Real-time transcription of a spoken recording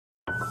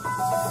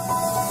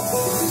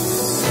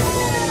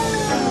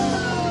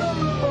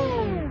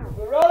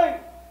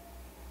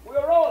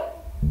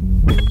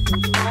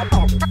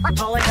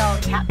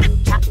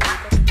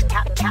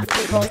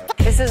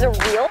This is a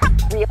real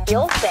thing.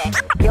 Real thing.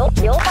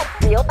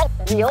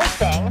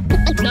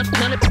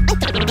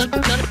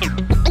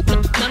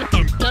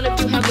 None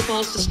of you have the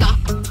balls to stop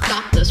this.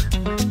 Stop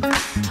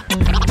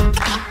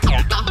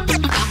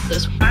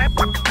this.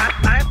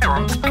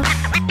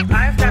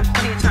 I've got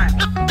plenty of time.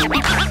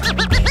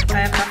 I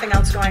have nothing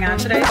else going on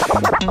today.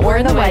 We're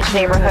in the Wedge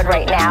neighborhood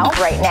right now.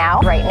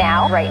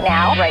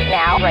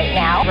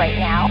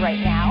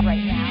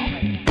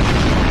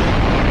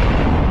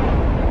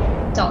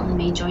 Dalton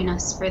may join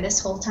us for this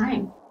whole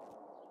time.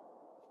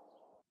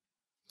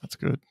 That's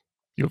good.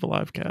 You have a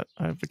live cat.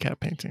 I have the cat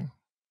painting.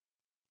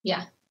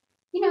 Yeah.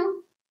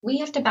 We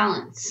have to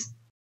balance.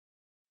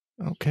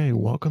 Okay,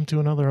 welcome to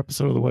another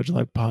episode of the Wedge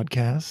Life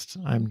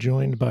podcast. I'm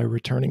joined by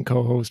returning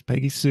co-host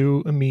Peggy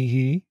Sue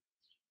Amihi.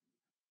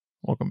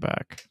 Welcome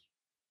back.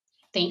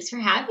 Thanks for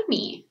having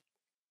me.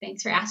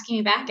 Thanks for asking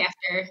me back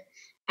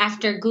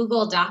after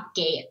Google Doc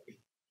Gate.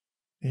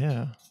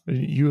 Yeah,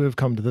 you have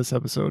come to this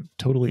episode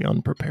totally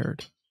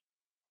unprepared.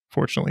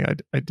 Fortunately,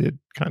 I did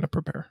kind of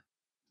prepare.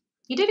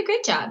 You did a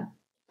great job.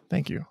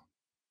 Thank you.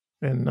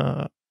 And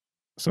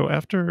so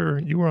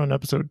after you were on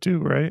episode 2,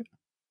 right?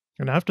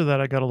 And after that,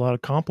 I got a lot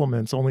of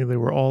compliments, only they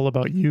were all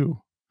about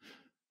you.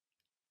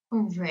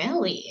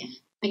 Really?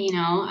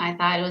 I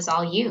thought it was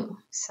all you,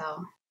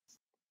 so.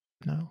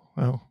 No,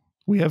 well,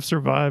 we have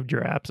survived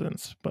your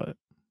absence, but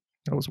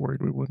I was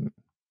worried we wouldn't.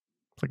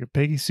 It's like if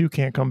Peggy Sue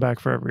can't come back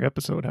for every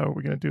episode, how are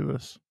we going to do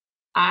this?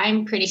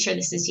 I'm pretty sure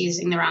this is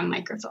using the wrong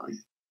microphone.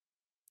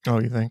 Oh,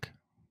 you think?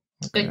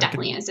 Okay, it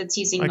definitely is. It's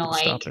using the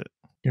stop it.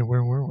 Yeah,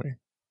 where were we?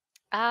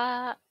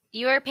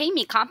 You were paying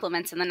me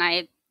compliments, and then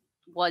I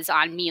was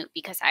on mute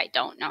because I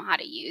don't know how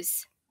to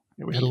use.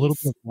 Yeah, we had a little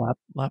bit of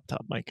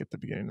laptop mic at the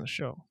beginning of the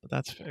show, but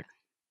that's fixed.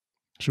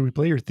 Should we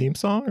play your theme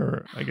song,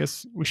 or I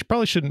guess we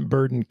probably shouldn't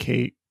burden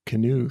Kate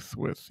Knuth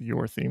with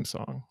your theme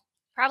song.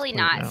 Probably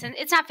not.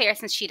 It's not fair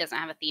since she doesn't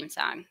have a theme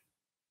song.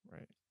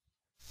 Right.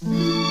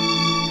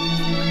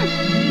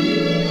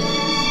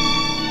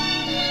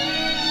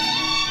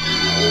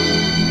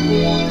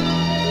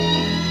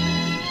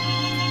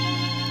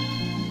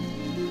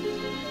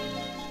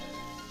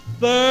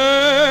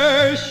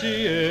 There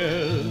she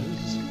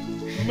is,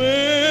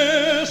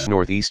 Miss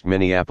Northeast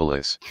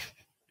Minneapolis.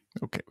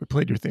 Okay, we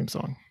played your theme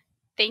song.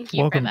 Thank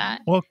you for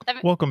that.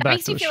 Welcome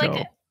back to the show.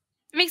 It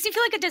makes me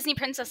feel like a Disney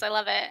princess. I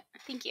love it.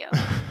 Thank you.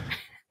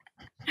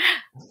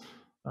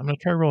 I'm going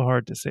to try real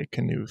hard to say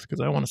Knuth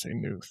because I want to say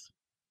Knuth.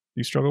 Do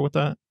you struggle with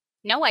that?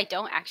 No, I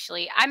don't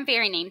actually. I'm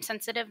very name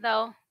sensitive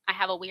though. I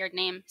have a weird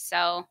name.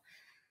 So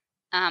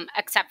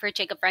except for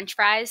Jacob French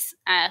Fries,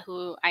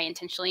 who I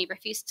intentionally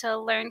refused to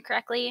learn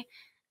correctly.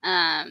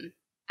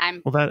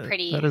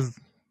 Pretty...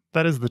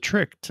 That is the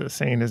trick to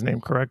saying his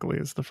name correctly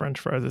is the French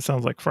fries. It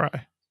sounds like fry.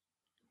 A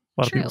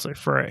lot of people say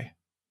Frey.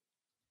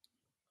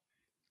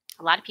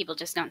 A lot of people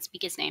just don't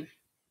speak his name.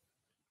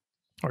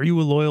 Are you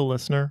a loyal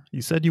listener?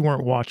 You said you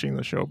weren't watching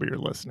the show, but you're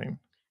listening.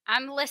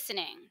 I'm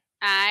listening.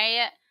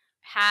 I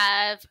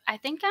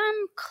think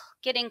I'm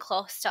getting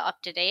close to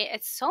up to date.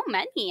 It's so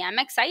many. I'm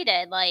excited.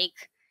 I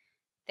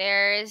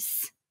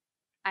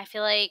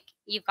feel like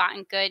you've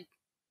gotten good,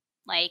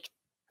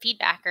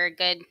 feedback or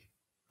good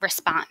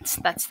response.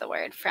 That's the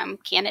word from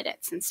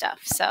candidates and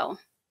stuff. So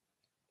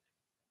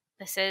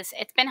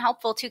it's been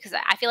helpful too, because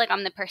I feel like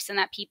I'm the person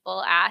that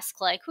people ask,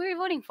 who are you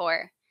voting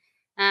for?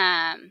 So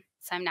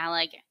I'm now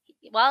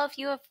well, if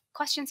you have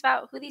questions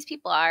about who these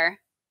people are,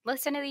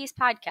 listen to these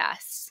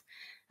podcasts.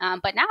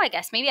 But now I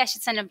guess maybe I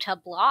should send them to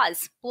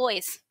Blois.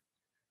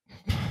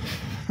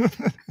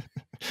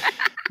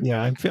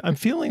 Yeah, I'm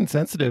feeling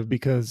sensitive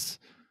because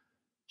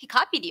he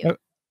copied you.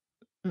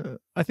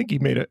 I think he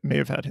may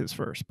have had his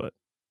first, but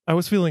I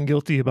was feeling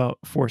guilty about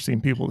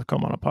forcing people to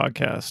come on a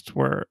podcast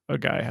where a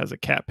guy has a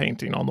cat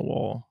painting on the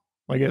wall.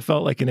 It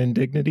felt like an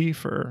indignity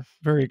for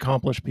very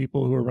accomplished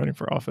people who are running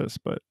for office.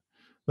 But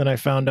then I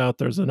found out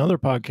there's another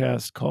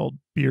podcast called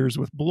Beers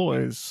with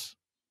Blois,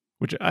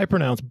 which I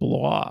pronounce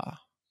Blois.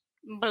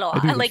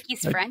 Blois,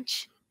 he's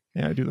French.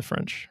 Yeah, I do the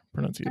French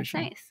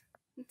pronunciation.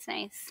 That's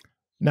nice.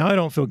 Now I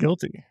don't feel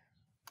guilty.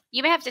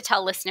 You may have to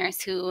tell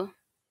listeners who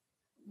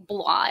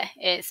Blois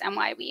is and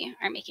why we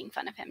are making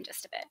fun of him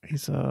just a bit.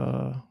 He's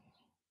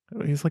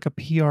like a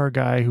PR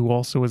guy who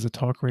also is a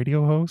talk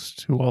radio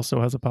host who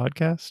also has a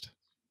podcast.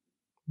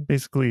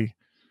 Basically,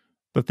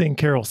 the thing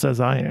Carol says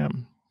I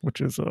am, which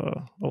is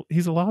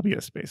he's a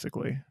lobbyist,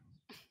 basically.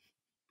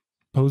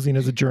 Posing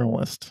as a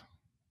journalist.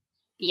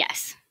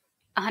 Yes,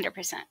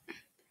 100%.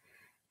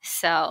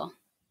 So,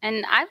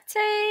 and I would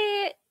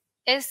say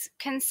is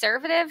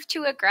conservative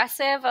too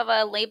aggressive of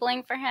a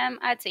labeling for him?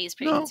 I'd say he's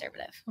pretty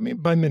conservative. I mean,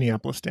 by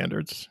Minneapolis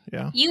standards,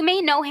 yeah. You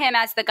may know him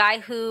as the guy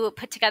who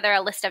put together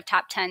a list of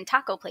top 10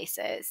 taco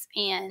places,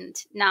 and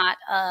not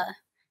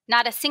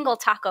a single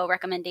taco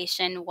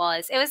recommendation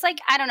was. It was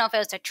I don't know if it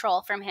was a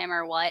troll from him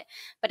or what,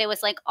 but it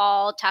was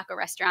all taco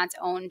restaurants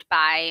owned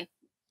by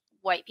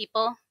white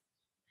people.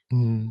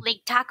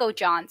 Taco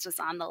John's was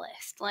on the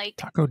list.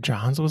 Taco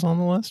John's was on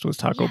the list? Was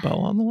Taco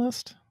Bell on the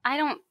list? I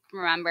don't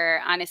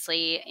remember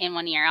honestly in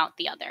one ear out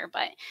the other.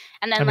 But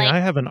and then I mean, like I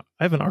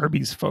have an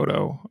Arby's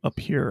photo up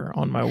here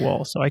on my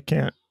wall, so I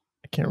can't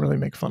really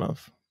make fun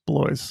of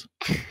Blois.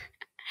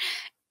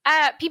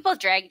 people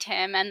dragged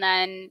him, and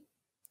then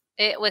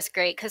it was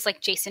great because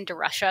like Jason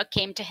DeRusha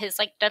came to his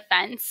like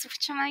defense,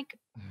 which I'm like,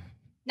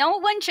 no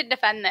one should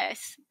defend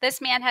this.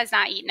 This man has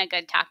not eaten a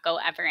good taco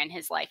ever in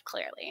his life,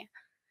 clearly.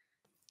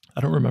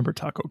 I don't remember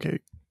Taco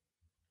Kate.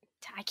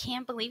 I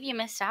can't believe you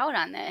missed out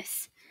on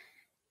this.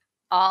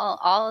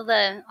 All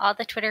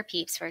the Twitter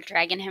peeps were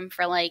dragging him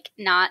for like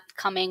not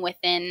coming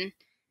within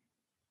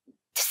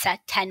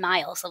set 10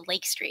 miles of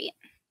Lake Street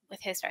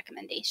with his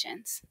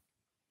recommendations.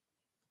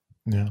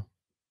 Yeah.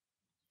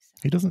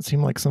 He doesn't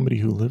seem like somebody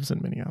who lives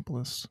in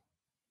Minneapolis.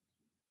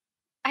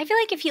 I feel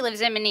like if he lives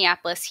in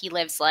Minneapolis, he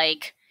lives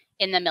like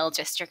in the Mill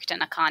District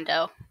in a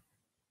condo.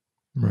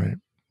 Right.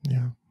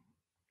 Yeah.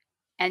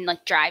 And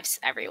like drives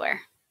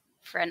everywhere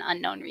for an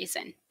unknown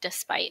reason,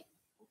 despite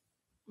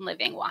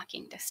living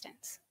walking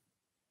distance.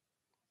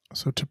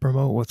 So to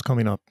promote what's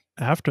coming up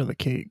after the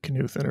Kate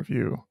Knuth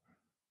interview,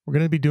 we're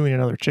going to be doing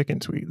another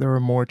chicken tweet.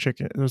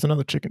 There's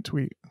another chicken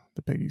tweet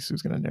that Peggy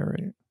Sue's going to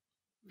narrate.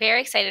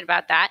 Very excited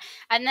about that.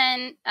 And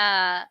then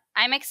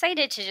I'm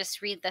excited to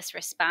just read this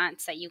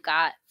response that you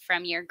got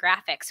from your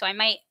graphic. So I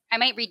might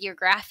read your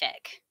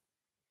graphic.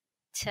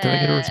 Did I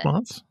get a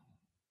response?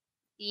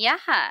 Yeah,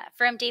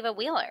 from David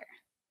Wheeler.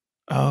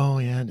 Oh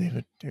yeah,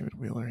 David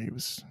Wheeler.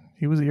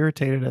 He was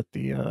irritated at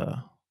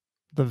the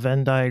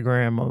Venn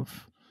diagram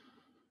of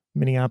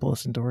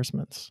Minneapolis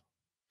endorsements,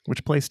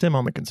 which placed him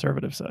on the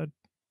conservative side.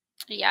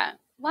 Yeah.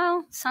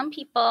 Well, some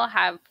people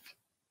have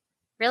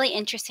really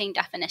interesting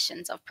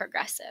definitions of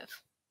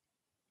progressive.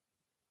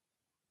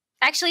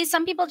 Actually,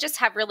 some people just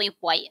have really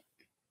white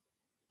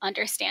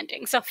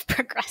understandings of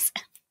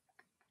progressive.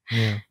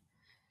 Yeah.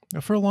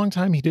 For a long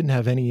time, he didn't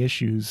have any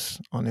issues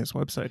on his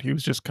website. He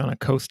was just kind of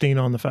coasting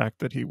on the fact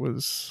that he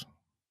was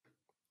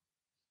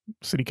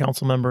city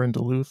council member in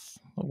Duluth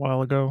a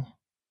while ago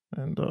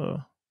and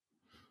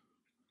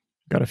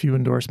got a few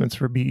endorsements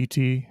for BET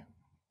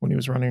when he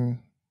was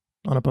running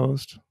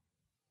unopposed.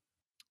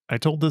 I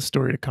told this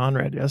story to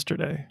Conrad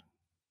yesterday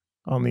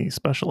on the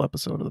special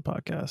episode of the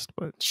podcast,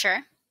 but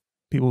Sure.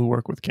 people who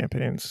work with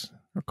campaigns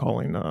are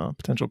calling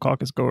potential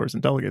caucus goers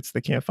and delegates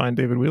they can't find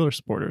David Wheeler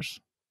supporters,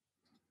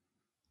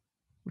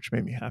 which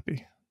made me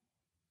happy.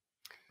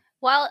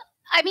 Well,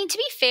 I mean, to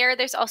be fair,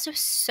 there's also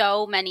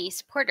so many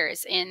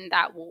supporters in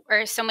that,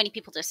 or so many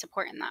people to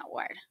support in that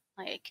ward.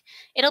 Like,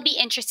 it'll be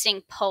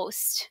interesting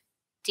post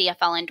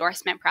DFL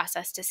endorsement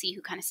process to see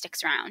who kind of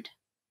sticks around.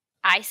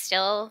 I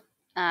still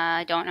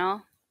don't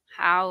know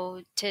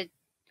how to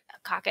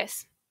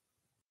caucus.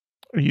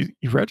 You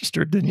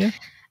registered, didn't you?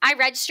 I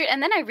registered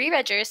and then I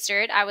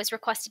re-registered. I was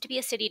requested to be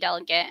a city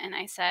delegate, and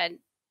I said,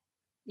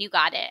 "You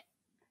got it.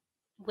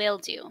 Will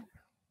do."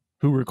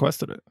 Who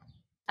requested it?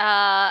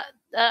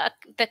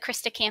 The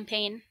Krista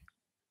campaign,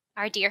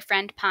 our dear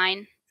friend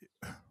Pine.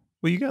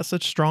 Well, you got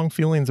such strong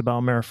feelings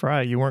about Mayor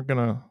Fry. You weren't going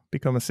to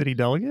become a city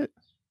delegate?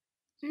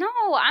 No,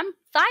 I'm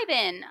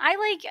vibing.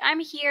 I'm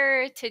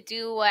here to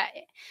do what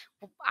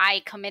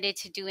I committed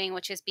to doing,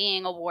 which is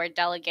being a ward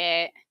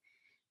delegate.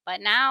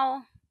 But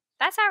now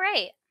that's all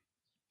right.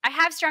 I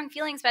have strong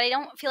feelings, but I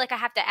don't feel like I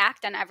have to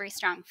act on every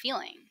strong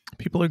feeling.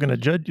 People are going to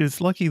judge you.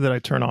 It's lucky that I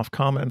turn off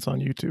comments on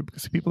YouTube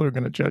because people are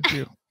going to judge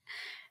you.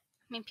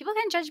 I mean, people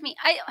can judge me.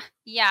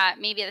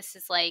 Maybe this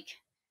is like,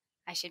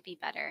 I should be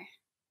better.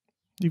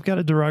 You've got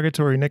a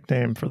derogatory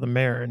nickname for the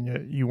mayor,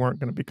 and you weren't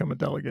going to become a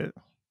delegate.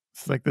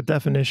 It's like the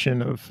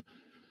definition of,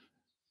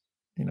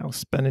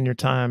 spending your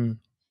time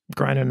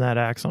grinding that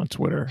axe on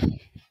Twitter. It's not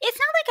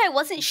like I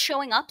wasn't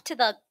showing up to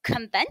the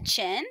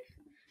convention.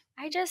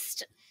 I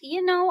just,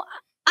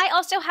 I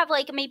also have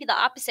like maybe the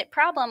opposite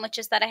problem, which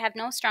is that I have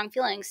no strong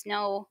feelings.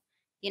 No,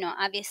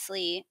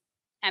 obviously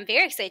I'm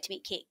very excited to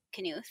meet Kate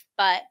Knuth,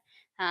 but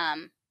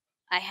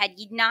I had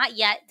not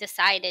yet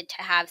decided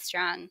to have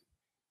strong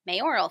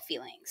mayoral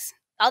feelings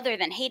other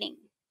than hating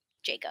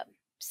Jacob.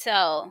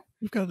 So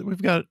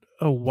we've got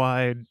a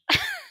wide,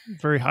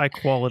 very high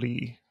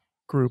quality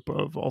group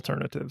of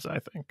alternatives, I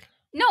think.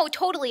 No,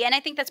 totally. And I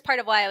think that's part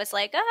of why I was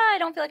like, I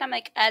don't feel like I'm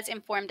like as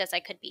informed as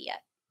I could be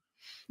yet.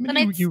 I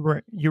mean,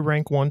 you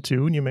rank 1,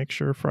 2, and you make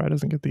sure Fry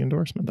doesn't get the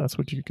endorsement. That's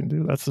what you can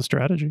do. That's the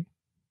strategy.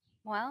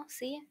 Well,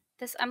 see,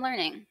 I'm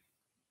learning.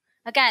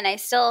 Again, I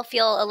still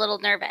feel a little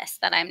nervous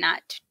that I'm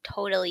not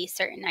totally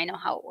certain I know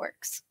how it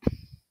works.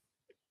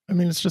 I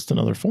mean, it's just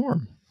another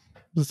form.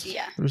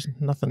 There's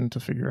nothing to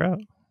figure out.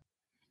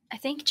 I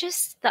think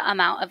just the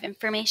amount of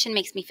information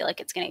makes me feel like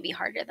it's going to be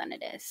harder than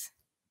it is.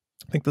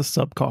 I think the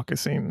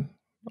sub-caucusing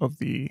of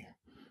the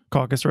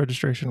caucus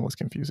registration was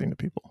confusing to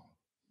people.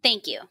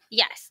 Thank you.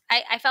 Yes.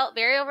 I felt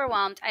very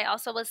overwhelmed. I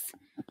also was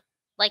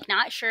like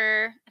not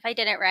sure if I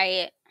did it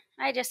right.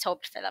 I just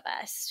hoped for the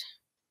best.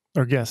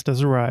 Our guest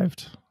has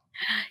arrived.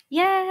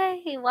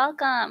 Yay.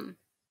 Welcome.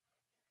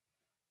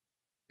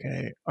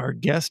 Okay. Our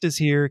guest is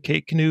here.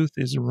 Kate Knuth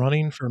is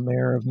running for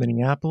mayor of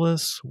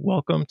Minneapolis.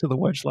 Welcome to the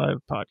Wedge Live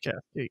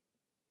podcast, Kate.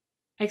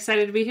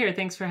 Excited to be here.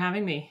 Thanks for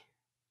having me.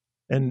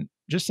 And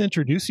just to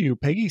introduce you,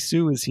 Peggy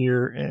Sue is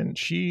here, and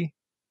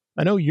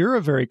I know you're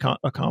a very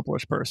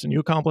accomplished person.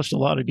 You accomplished a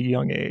lot at a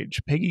young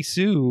age. Peggy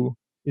Sue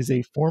is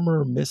a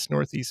former Miss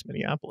Northeast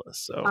Minneapolis.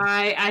 So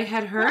I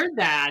had heard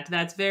that.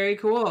 That's very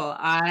cool.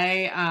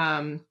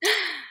 The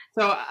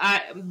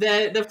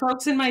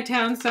folks in my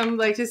town, some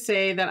like to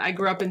say that I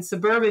grew up in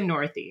suburban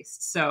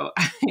Northeast. So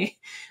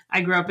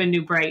I grew up in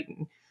New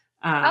Brighton.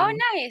 Oh,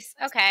 nice.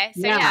 Okay.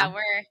 So yeah.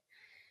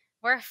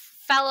 we're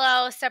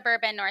fellow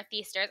suburban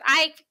Northeasters.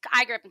 I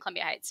grew up in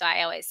Columbia Heights, so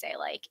I always say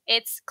like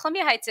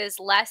Columbia Heights is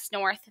less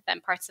north than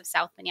parts of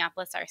South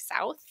Minneapolis are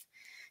south.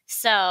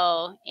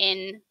 So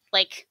in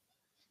like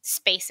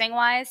spacing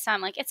wise, so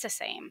I'm like it's the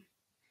same.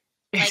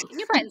 Like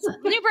New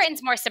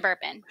Brighton's more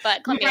suburban, but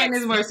New Columbia Brighton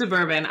Heights is more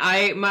suburban.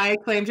 My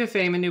claim to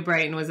fame in New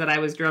Brighton was that I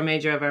was drum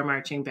major of our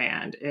marching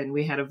band, and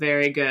we had a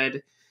very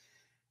good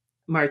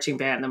marching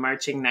band, the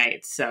Marching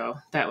Knights. So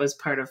that was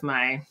part of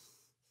my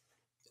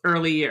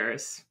early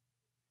years.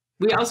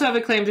 We also have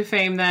a claim to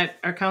fame that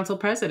our council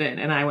president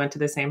and I went to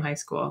the same high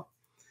school.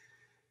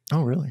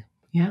 Oh, really?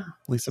 Yeah.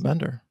 Lisa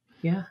Bender.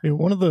 Yeah. I mean,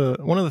 one of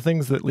the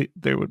things that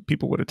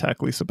people would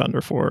attack Lisa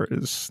Bender for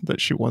is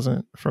that she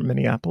wasn't from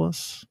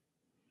Minneapolis.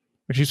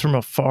 Like, she's from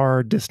a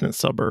far distant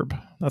suburb.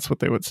 That's what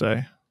they would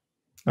say.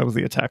 That was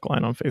the attack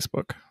line on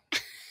Facebook.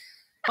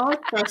 Oh,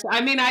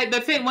 I mean,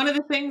 one of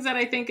the things that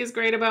I think is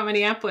great about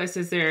Minneapolis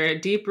is there are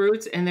deep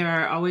roots and there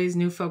are always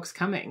new folks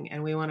coming,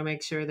 and we want to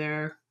make sure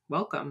they're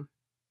welcome.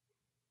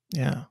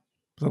 Yeah.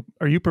 So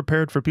are you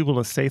prepared for people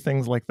to say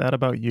things like that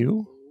about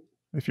you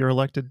if you're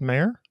elected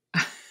mayor?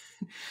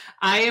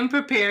 I am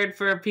prepared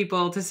for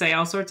people to say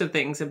all sorts of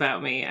things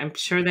about me. I'm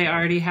sure they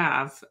already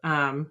have.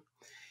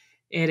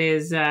 It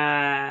is,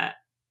 I'm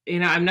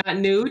not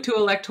new to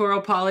electoral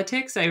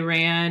politics. I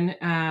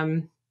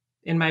ran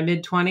in my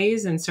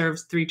mid-20s and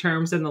served 3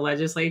 terms in the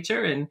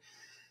legislature, and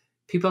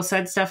people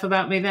said stuff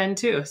about me then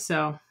too.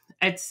 So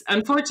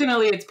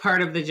unfortunately it's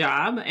part of the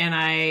job, and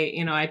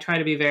I try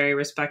to be very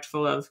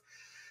respectful of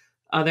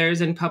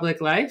others in public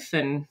life,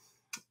 and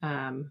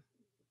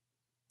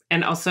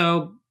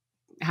also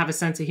have a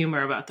sense of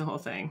humor about the whole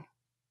thing.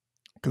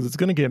 Because it's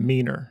going to get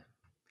meaner.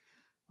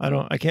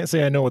 I can't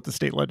say I know what the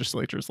state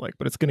legislature is like,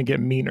 but it's going to get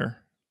meaner.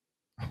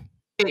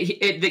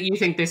 That you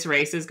think this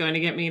race is going to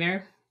get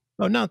meaner?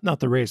 Oh, not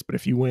the race, but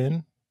if you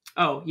win.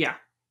 Oh, yeah.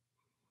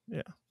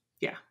 Yeah.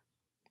 Yeah.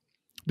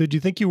 Did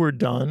you think you were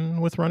done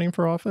with running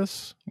for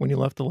office when you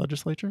left the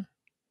legislature?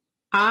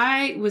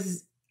 I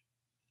was,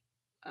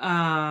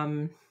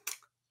 I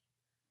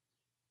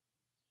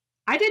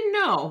didn't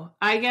know.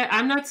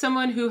 I'm not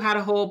someone who had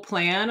a whole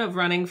plan of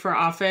running for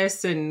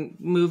office and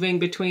moving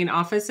between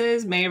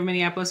offices. Mayor of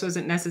Minneapolis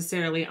wasn't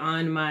necessarily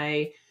on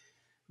my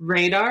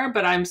radar,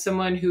 but I'm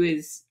someone who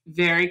is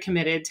very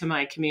committed to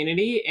my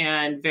community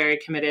and very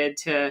committed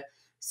to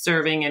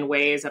serving in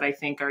ways that I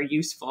think are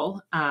useful.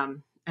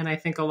 And I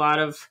think a lot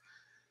of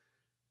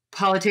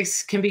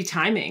politics can be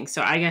timing.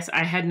 So I guess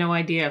I had no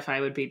idea if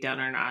I would be done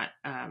or not.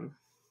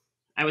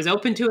 I was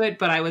open to it,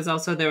 but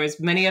there was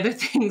many other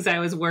things I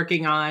was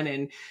working on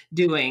and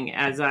doing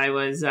as I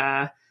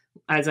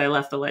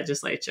left the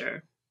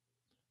legislature.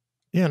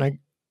 Yeah. And I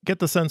get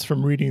the sense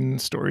from reading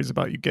stories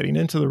about you getting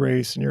into the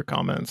race and your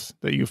comments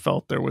that you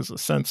felt there was a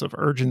sense of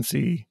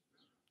urgency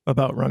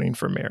about running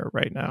for mayor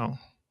right now.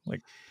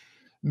 Like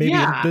maybe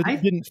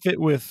it didn't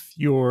fit with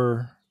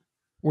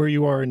where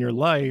you are in your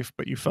life,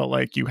 but you felt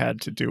like you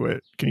had to do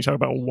it. Can you talk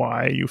about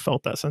why you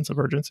felt that sense of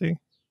urgency?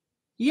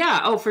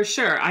 Yeah. Oh, for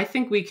sure. I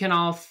think we can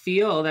all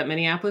feel that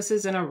Minneapolis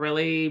is in a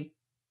really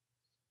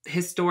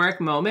historic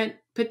moment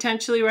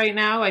potentially right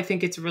now. I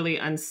think it's really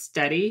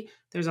unsteady.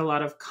 There's a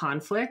lot of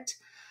conflict.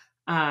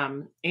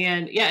 And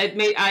yeah,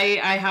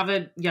 I have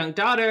a young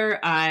daughter.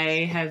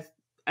 I have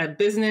a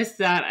business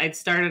that I'd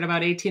started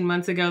about 18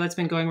 months ago that's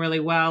been going really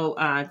well,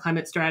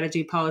 climate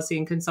strategy, policy,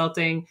 and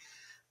consulting.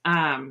 So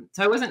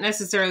I wasn't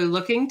necessarily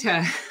looking to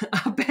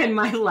upend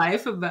my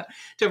life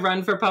to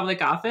run for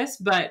public office,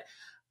 but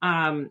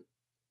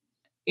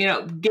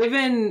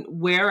given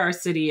where our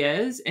city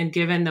is and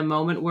given the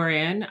moment we're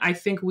in, I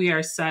think we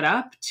are set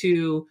up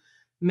to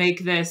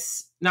make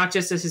this not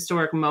just a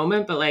historic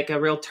moment, but like a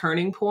real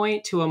turning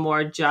point to a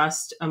more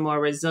just, a more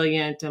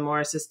resilient, a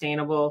more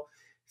sustainable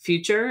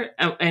future,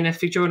 and a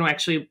future when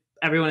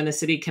everyone in the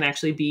city can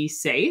actually be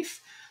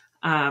safe.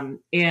 And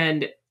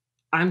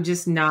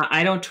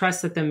I don't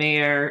trust that the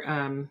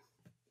mayor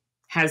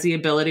has the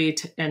ability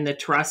and the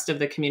trust of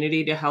the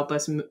community to help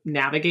us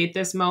navigate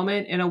this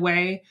moment in a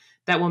way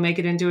that will make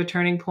it into a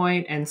turning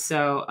point. And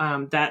so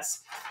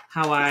that's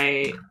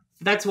why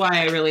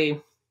I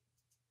really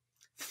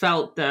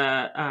felt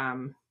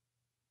the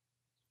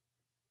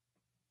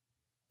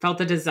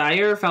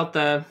desire, felt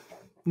the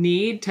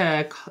need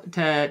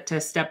to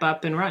step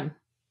up and run.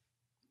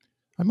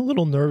 I'm a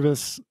little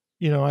nervous.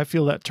 I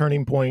feel that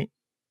turning point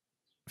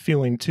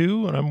feeling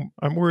too, and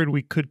I'm worried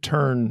we could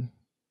turn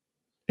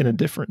in a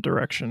different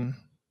direction,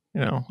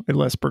 a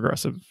less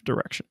progressive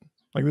direction.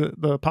 Like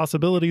the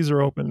possibilities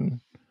are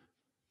open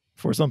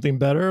for something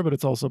better, but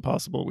it's also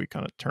possible we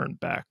kind of turn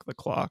back the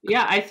clock.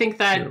 Yeah, I think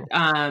that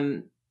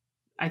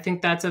I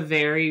think that's a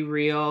very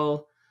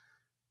real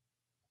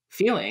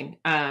feeling.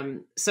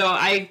 So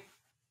I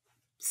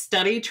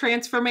study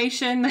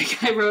transformation.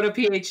 Like I wrote a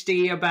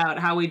PhD about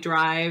how we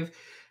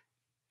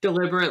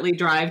deliberately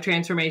drive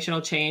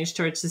transformational change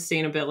towards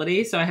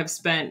sustainability. So I have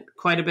spent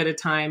quite a bit of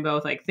time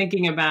both like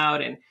thinking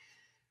about and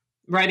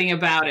writing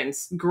about and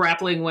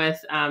grappling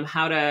with how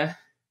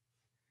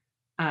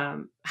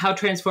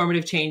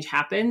transformative change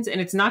happens.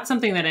 And it's not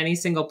something that any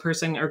single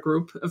person or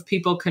group of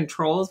people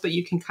controls, but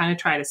you can kind of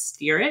try to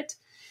steer it.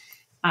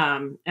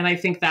 And I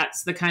think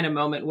that's the kind of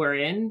moment we're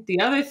in. The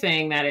other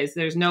thing that is,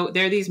 there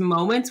are these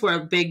moments where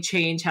big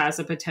change has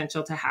the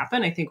potential to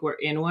happen. I think we're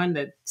in one.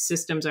 The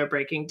systems are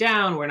breaking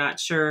down. We're not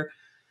sure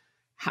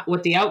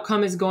what the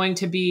outcome is going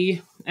to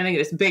be. I think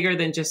it's bigger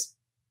than just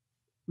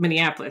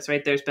Minneapolis,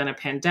 right? There's been a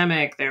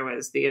pandemic. There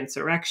was the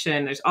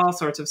insurrection. There's all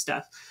sorts of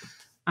stuff.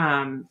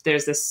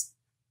 There's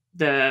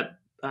the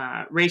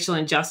racial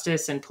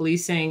injustice and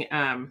policing.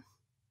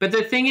 But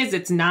the thing is,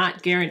 it's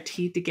not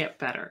guaranteed to get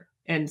better.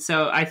 And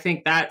so I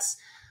think that's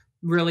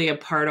really a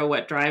part of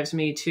what drives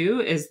me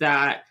too, is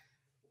that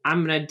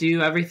I'm going to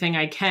do everything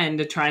I can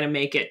to try to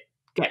make it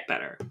get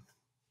better.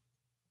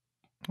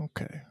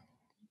 Okay.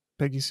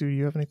 Peggy Sue,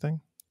 you have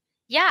anything?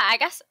 Yeah, I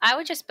guess I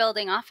would just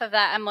building off of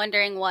that. I'm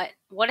wondering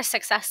what a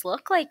success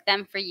look like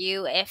then for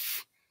you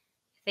if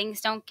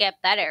things don't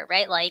get better,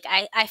 right? Like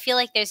I feel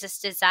like there's this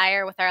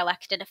desire with our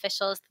elected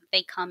officials that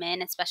they come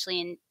in, especially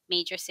in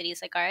major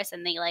cities like ours,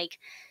 and they like,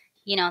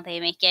 they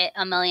make it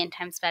a million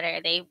times better.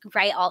 They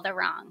right all the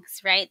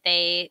wrongs, right?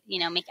 They,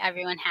 make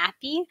everyone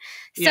happy.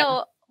 Yeah.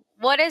 So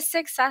what does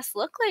success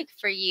look like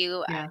for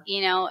you? Yeah.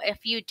 If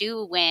you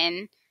do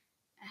win,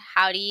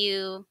 how do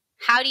you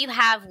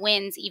have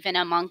wins even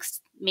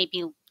amongst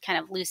maybe kind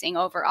of losing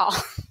overall?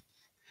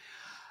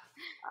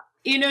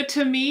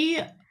 To me,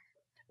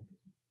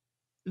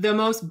 the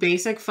most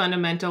basic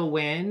fundamental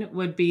win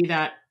would be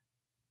that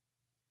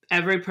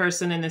every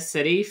person in the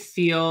city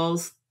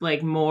feels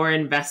like more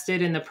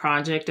invested in the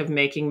project of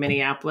making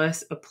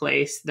Minneapolis a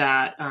place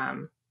that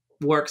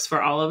works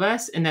for all of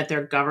us, and that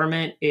their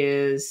government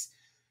is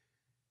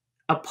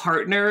a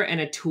partner and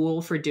a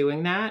tool for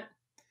doing that.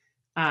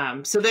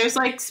 So there's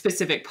like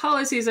specific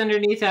policies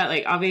underneath that,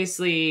 like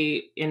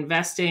obviously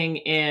investing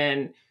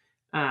in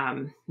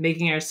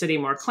making our city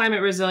more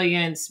climate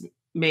resilient,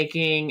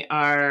 making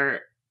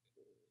our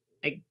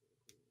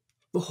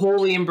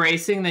wholly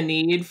embracing the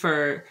need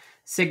for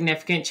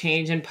significant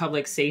change in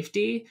public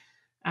safety.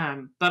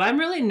 But I'm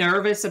really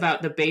nervous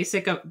about the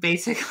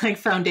basic like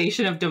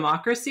foundation of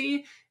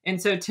democracy.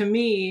 And so to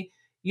me,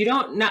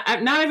 not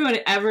everyone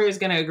ever is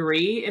going to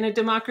agree in a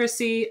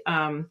democracy.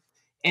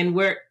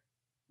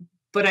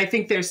 But I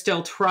think there's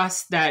still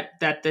trust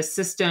that the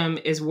system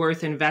is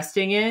worth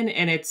investing in,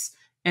 and it's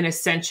an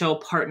essential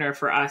partner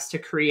for us to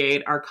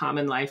create our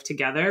common life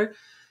together.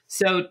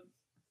 So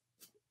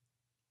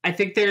I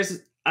think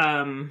there's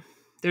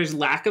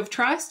lack of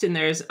trust and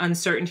there's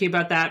uncertainty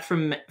about that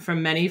from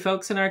many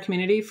folks in our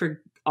community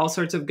for all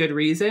sorts of good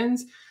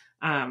reasons.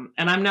 And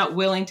I'm not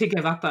willing to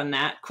give up on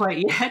that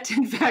quite yet.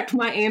 In fact,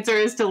 my answer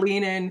is to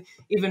lean in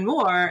even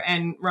more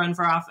and run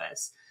for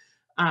office.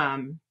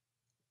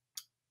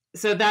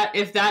 So that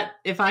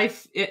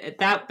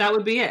that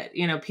would be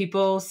it.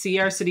 People see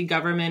our city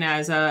government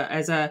as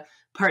a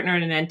partner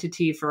and an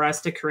entity for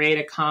us to create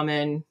a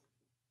common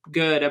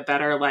good, a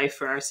better life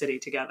for our city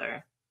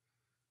together.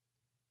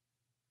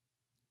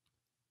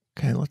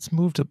 Okay, let's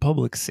move to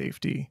public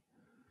safety.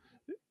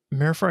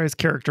 Mayor Frey has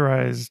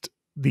characterized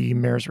the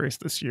mayor's race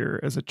this year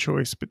as a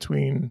choice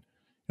between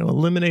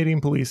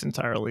eliminating police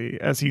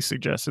entirely, as he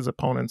suggests his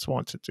opponents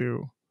want to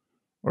do,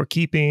 or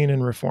keeping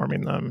and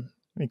reforming them.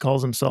 He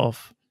calls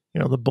himself,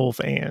 the both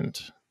and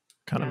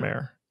kind of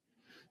mayor.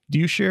 Do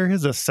you share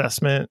his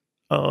assessment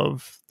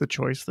of the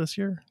choice this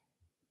year?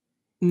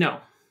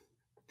 No.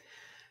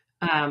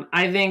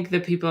 I think the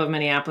people of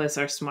Minneapolis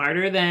are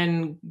smarter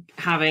than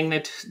having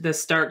the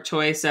stark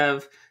choice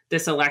of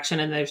this election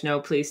and there's no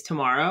police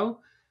tomorrow.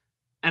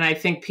 And I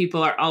think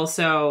people are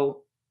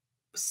also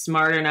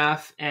smart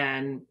enough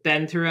and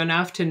been through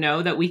enough to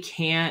know that we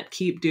can't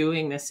keep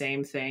doing the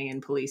same thing in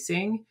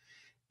policing.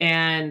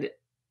 And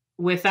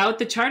without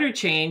the charter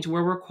change,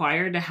 we're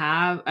required to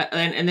have,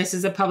 and this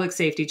is a public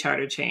safety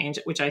charter change,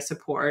 which I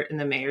support and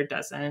the mayor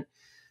doesn't.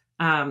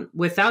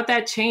 Without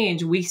that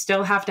change, we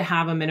still have to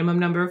have a minimum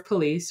number of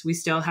police. We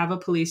still have a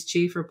police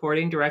chief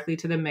reporting directly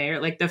to the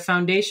mayor. Like the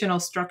foundational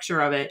structure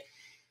of it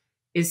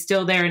is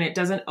still there, and it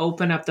doesn't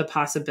open up the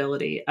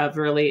possibility of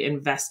really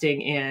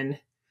investing in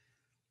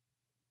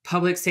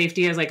public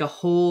safety as like a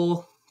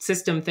whole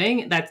system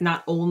thing that's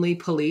not only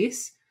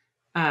police.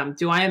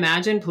 Do I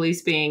imagine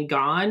police being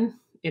gone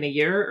in a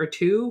year or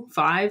 2,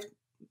 5,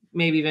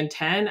 maybe even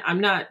 10?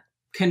 I'm not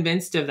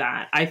convinced of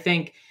that. I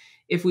think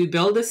if we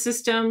build a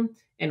system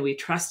and we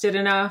trust it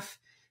enough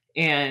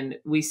and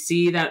we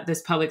see that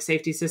this public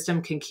safety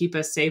system can keep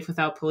us safe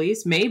without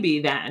police, maybe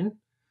then.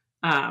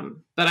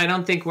 But I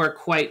don't think we're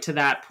quite to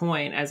that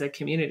point as a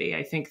community.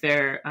 I think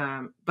but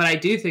I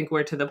do think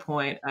we're to the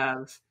point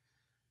of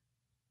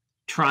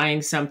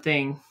trying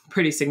something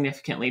pretty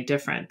significantly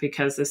different,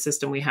 because the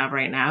system we have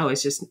right now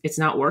is just, it's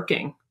not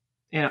working,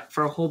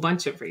 for a whole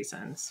bunch of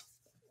reasons.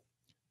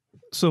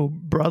 So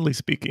broadly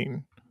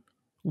speaking,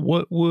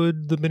 what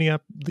would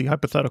the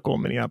hypothetical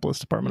Minneapolis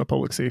Department of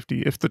Public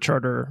Safety, if the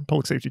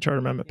public safety charter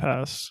amendment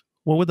passed,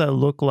 what would that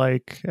look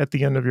like at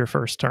the end of your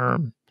first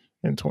term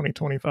in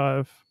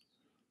 2025?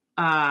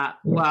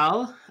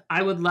 Well,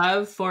 I would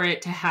love for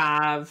it to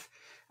have,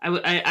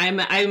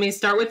 I may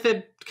start with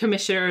the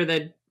commissioner,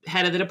 the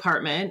head of the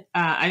department.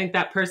 I think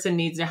that person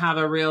needs to have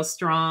a real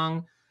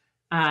strong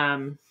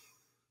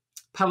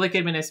public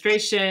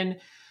administration,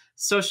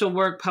 social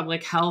work,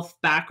 public health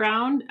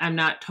background. I'm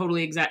not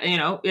totally exact,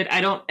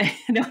 I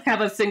don't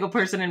have a single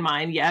person in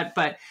mind yet,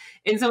 but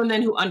in someone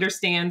then who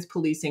understands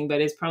policing,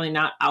 but is probably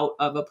not out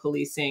of a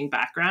policing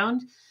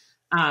background.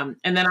 And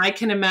then I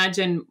can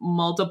imagine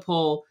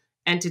multiple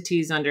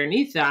entities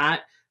underneath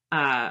that,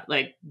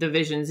 like the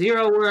Vision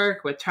Zero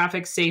work with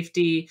traffic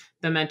safety,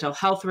 the mental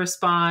health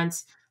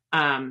response,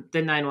 the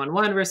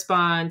 911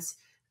 response,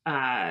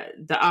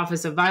 the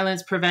Office of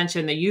Violence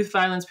Prevention, the youth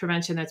violence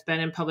prevention that's been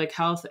in public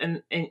health.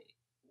 And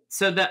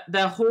so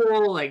the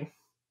whole like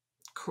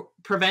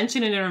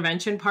prevention and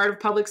intervention part of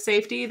public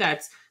safety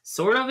that's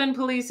sort of in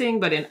policing,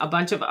 but in a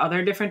bunch of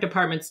other different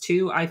departments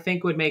too, I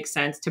think would make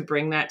sense to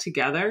bring that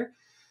together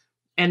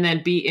and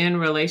then be in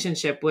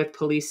relationship with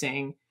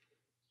policing,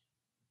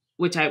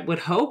 which I would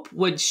hope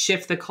would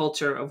shift the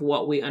culture of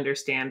what we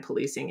understand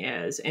policing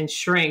is and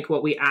shrink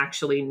what we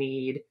actually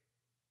need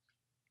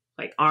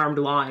like armed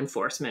law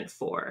enforcement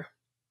for.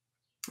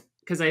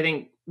 Because I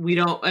think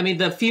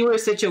the fewer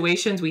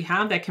situations we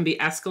have that can be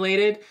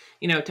escalated,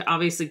 to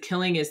obviously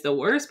killing is the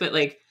worst, but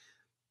like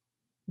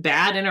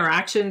bad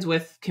interactions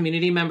with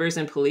community members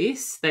and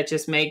police that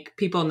just make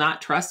people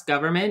not trust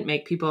government,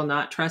 make people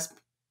not trust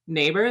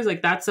neighbors,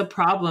 like that's a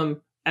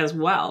problem as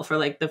well for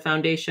like the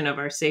foundation of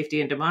our safety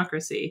and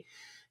democracy.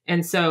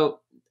 And so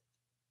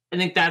I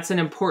think that's an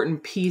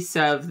important piece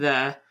of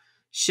the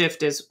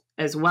shift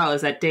as well,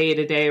 as that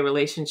day-to-day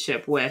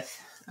relationship with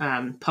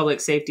public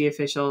safety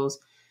officials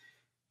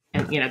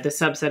and, the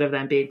subset of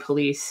them being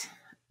police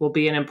will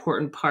be an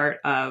important part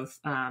of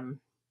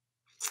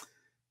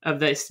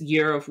this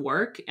year of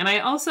work. And I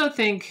also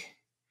think,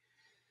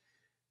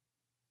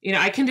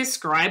 I can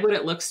describe what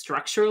it looks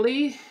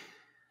structurally,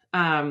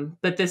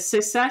 but the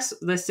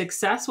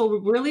success will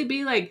really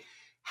be like,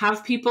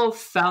 have people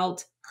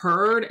felt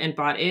heard and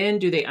bought in?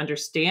 Do they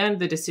understand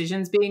the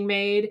decisions being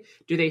made?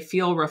 Do they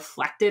feel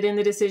reflected in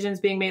the decisions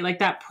being made? Like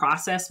that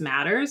process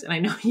matters. And I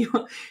know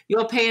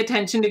you'll pay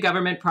attention to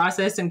government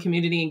process and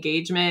community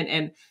engagement.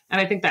 And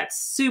I think that's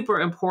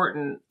super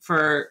important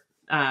for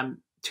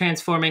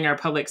transforming our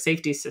public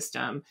safety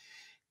system.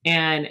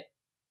 And,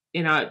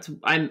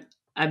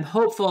 I'm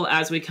hopeful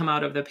as we come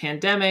out of the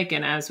pandemic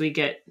and as we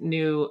get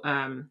new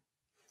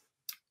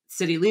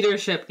city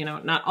leadership,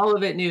 not all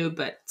of it new,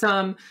 but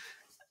some,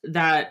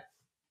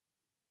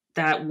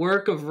 that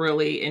work of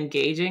really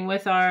engaging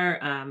with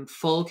our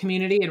full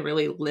community and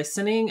really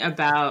listening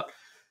about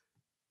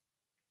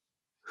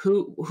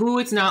who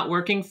it's not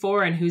working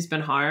for and who's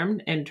been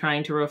harmed, and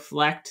trying to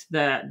reflect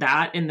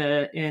that in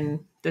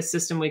the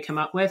system we come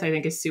up with, I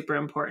think is super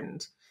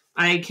important.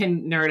 I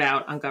can nerd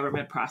out on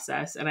government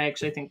process, and I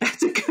actually think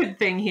that's a good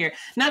thing here.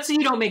 Not so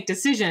you don't make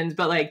decisions,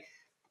 but like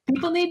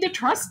people need to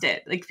trust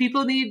it. Like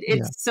people need,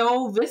 it's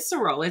so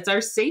visceral. It's our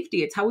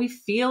safety. It's how we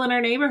feel in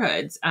our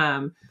neighborhoods.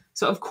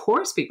 So of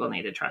course people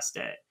need to trust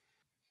it.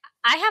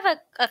 I have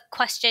a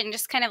question,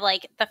 just kind of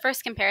like the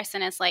first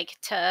comparison is like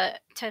to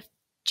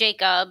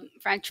Jacob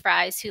French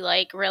Fries, who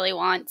like really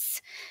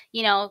wants,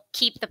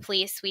 keep the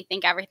police. We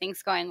think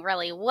everything's going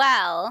really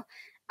well.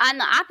 On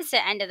the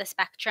opposite end of the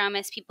spectrum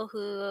is people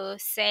who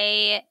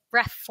say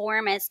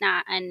reform is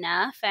not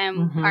enough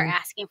and are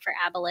asking for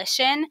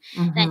abolition.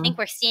 And I think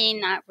we're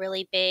seeing that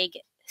really big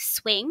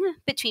swing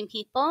between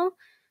people,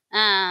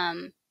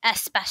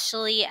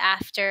 especially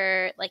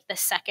after like the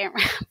second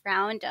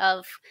round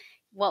of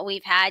what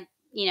we've had,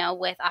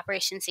 with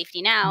Operation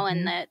Safety Now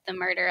and the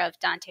murder of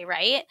Dante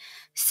Wright.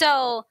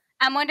 So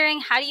I'm wondering,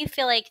 how do you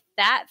feel like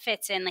that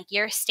fits in? Like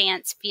your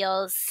stance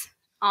feels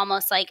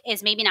almost like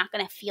is maybe not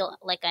going to feel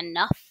like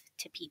enough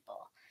to people.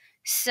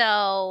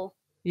 So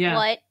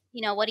what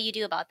do you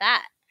do about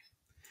that?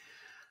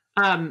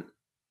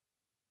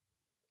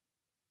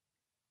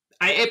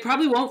 It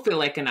probably won't feel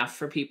like enough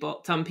for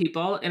some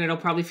people, and it'll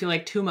probably feel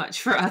like too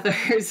much for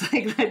others.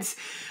 Like that's,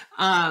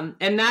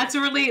 and that's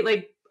really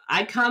like,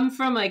 I come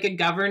from like a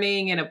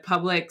governing and a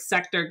public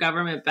sector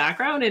government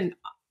background, and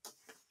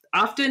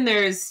often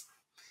there's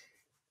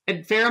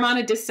a fair amount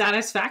of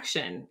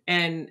dissatisfaction,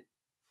 and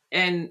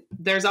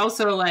there's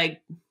also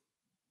like,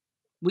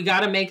 we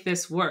got to make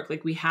this work.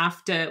 Like we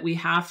have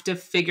to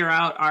figure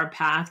out our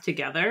path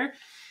together.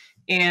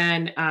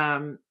 And,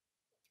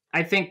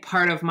 I think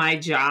part of my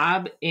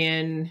job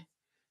in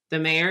the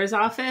mayor's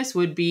office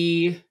would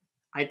be,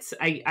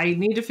 I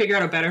need to figure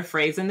out a better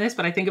phrase in this,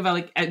 but I think about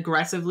like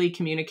aggressively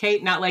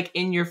communicate, not like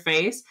in your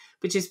face,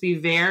 but just be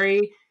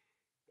very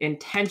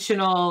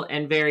intentional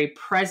and very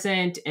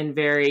present and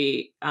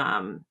very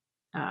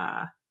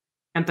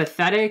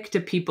empathetic to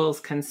people's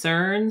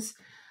concerns.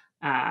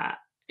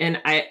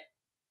 And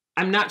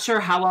I'm not sure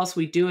how else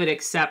we do it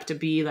except to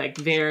be like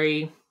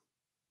very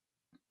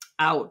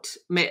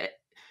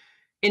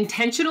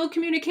intentional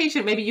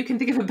communication. Maybe you can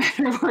think of a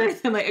better word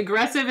than like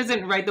aggressive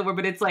isn't right the word,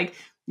 but it's like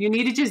you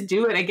need to just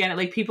do it again.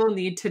 Like people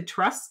need to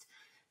trust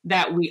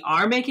that we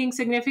are making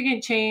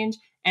significant change,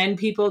 and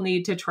people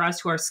need to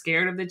trust who are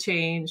scared of the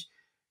change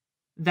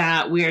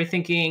that we are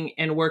thinking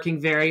and working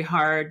very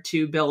hard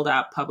to build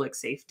up public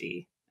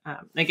safety.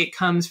 Like it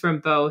comes from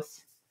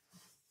both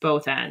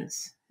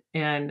ends.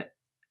 And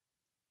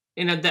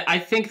I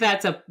think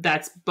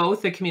that's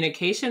both the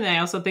communication. And I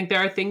also think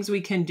there are things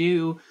we can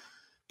do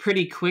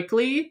pretty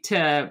quickly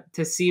to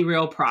see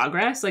real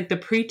progress. Like the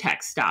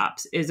pretext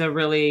stops is a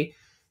really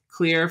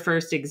clear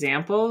first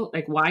example.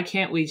 Like, why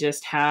can't we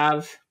just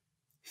have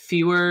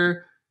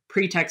fewer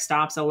pretext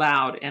stops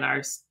allowed in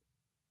our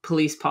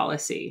police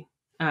policy?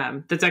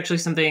 That's actually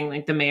something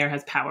like the mayor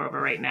has power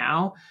over right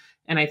now.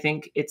 And I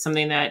think it's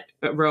something that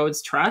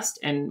erodes trust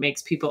and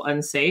makes people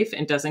unsafe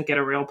and doesn't get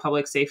a real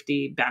public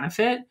safety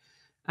benefit.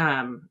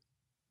 And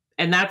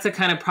that's a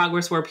kind of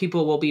progress where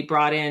people will be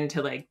brought in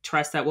to like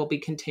trust that we'll be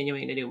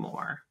continuing to do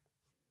more.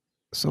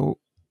 So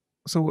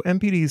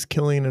MPD's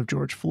killing of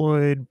George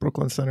Floyd,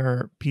 Brooklyn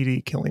Center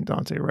PD killing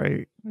Dante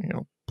Wright,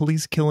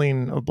 police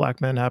killing of Black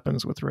men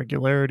happens with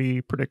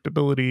regularity,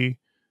 predictability.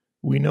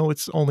 We know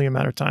it's only a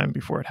matter of time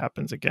before it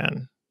happens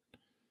again.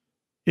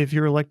 If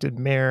you're elected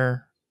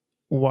mayor,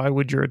 why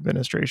would your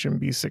administration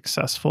be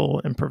successful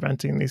in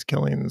preventing these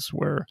killings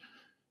where,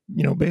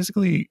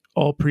 basically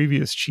all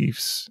previous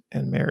chiefs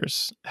and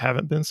mayors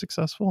haven't been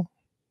successful?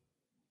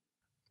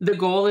 The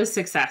goal is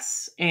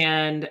success.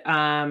 And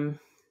I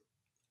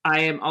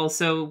am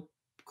also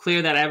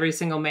clear that every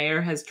single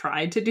mayor has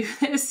tried to do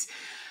this.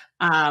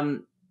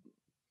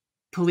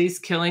 Police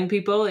killing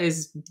people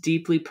is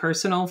deeply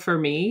personal for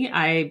me.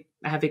 I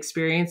have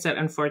experienced it,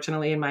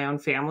 unfortunately, in my own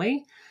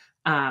family.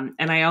 And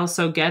I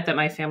also get that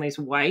my family's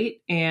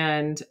white.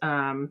 And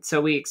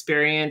so we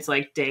experience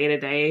like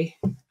day-to-day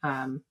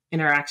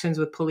interactions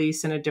with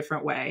police in a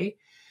different way.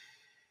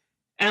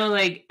 And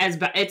like,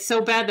 it's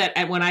so bad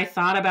that when I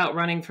thought about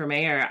running for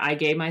mayor, I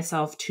gave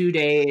myself 2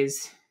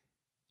 days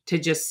to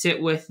just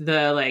sit with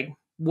the, like,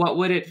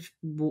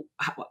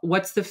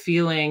 what's the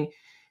feeling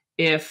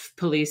if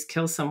police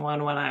kill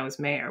someone when I was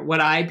mayor? Would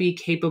I be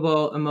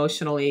capable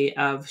emotionally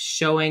of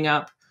showing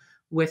up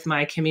with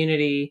my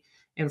community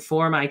and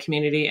for my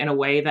community in a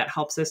way that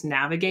helps us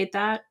navigate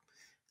that?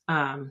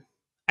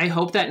 I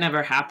hope that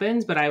never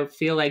happens, but I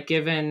feel like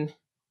given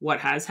what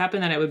has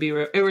happened, that it would be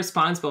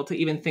irresponsible to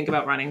even think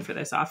about running for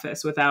this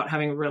office without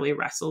having really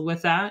wrestled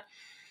with that.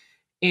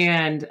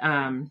 And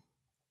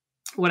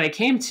what I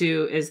came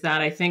to is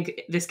that I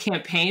think this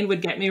campaign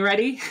would get me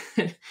ready.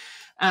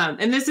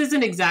 And this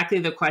isn't exactly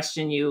the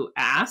question you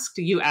asked.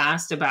 You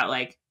asked about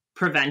like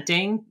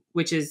preventing,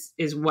 which is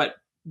what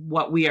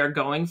we are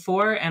going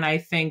for. And I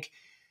think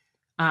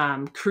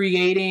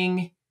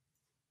creating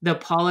the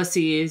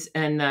policies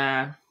and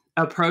the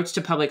approach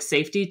to public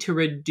safety to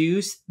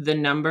reduce the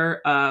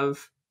number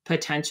of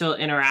potential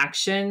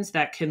interactions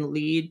that can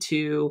lead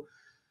to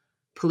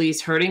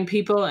police hurting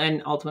people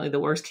and ultimately the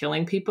worst,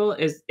 killing people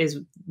is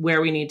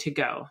where we need to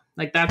go.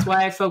 Like, that's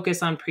why I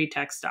focus on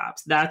pretext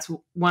stops. That's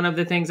one of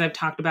the things I've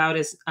talked about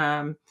is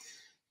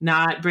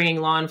not bringing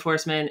law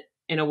enforcement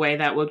in a way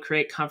that would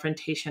create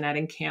confrontation at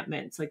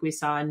encampments like we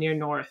saw near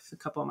North a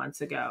couple of months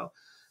ago.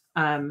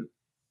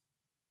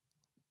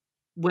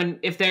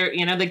 If they're,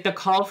 like the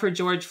call for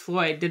George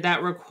Floyd, did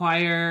that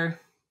require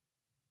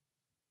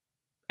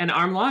an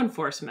armed law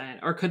enforcement?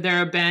 Or could there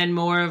have been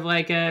more of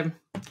like a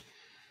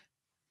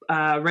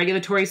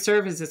regulatory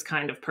services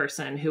kind of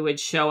person who would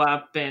show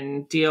up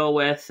and deal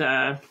with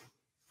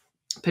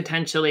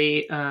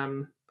potentially,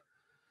 why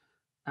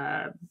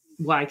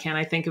can't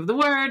I think of the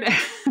word?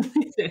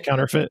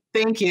 Counterfeit.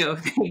 Thank you.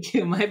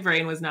 My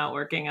brain was not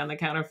working on the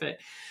counterfeit.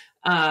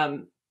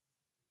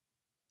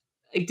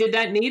 Did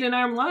that need an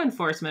armed law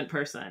enforcement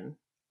person?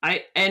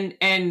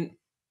 And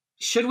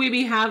should we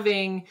be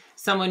having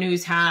someone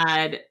who's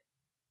had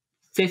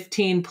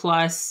 15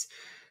 plus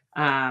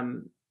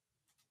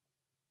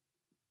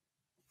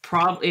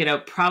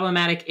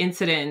problematic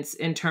incidents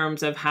in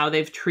terms of how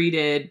they've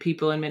treated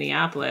people in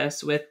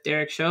Minneapolis with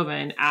Derek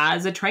Chauvin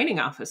as a training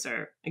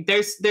officer? Like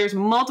there's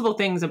multiple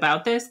things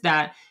about this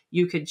that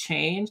you could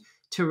change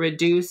to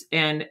reduce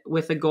and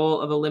with the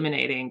goal of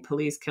eliminating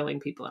police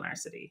killing people in our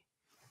city.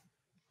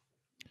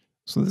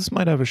 So this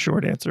might have a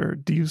short answer.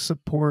 Do you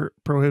support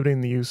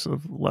prohibiting the use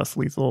of less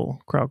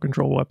lethal crowd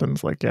control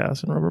weapons like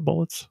gas and rubber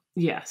bullets?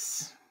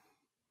 Yes.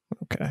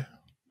 Okay.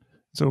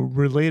 So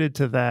related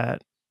to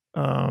that,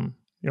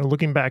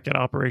 looking back at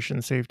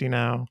Operation Safety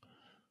Now,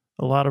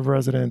 a lot of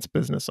residents,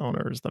 business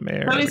owners, the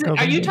mayor.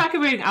 Are you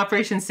talking about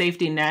Operation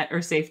Safety Net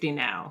or Safety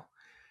Now?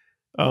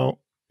 Oh,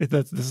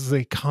 this is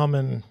a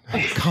commonly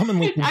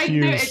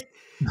confused.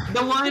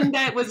 The one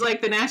that was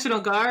like the National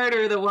Guard,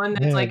 or the one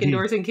that's like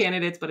endorsing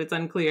candidates, but it's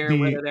unclear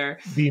whether they're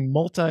the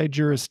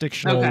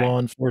multi-jurisdictional law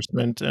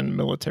enforcement and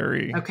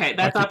military. Okay,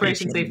 that's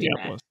Operation Safety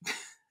Net.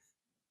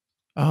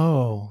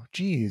 Oh,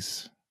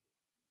 geez.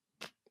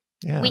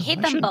 Yeah, We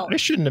hate them both. I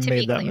shouldn't have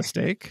made that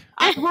mistake.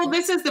 Well,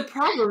 this is the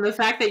problem. The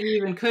fact that you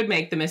even could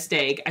make the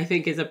mistake, I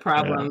think, is a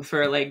problem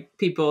for like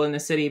people in the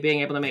city being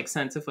able to make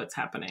sense of what's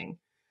happening.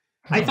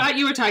 I thought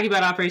you were talking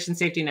about Operation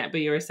Safety Net, but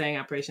you were saying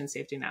Operation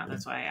Safety Now.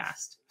 That's why I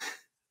asked.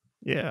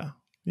 Yeah,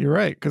 you're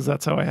right, because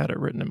that's how I had it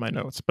written in my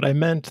notes. But I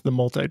meant the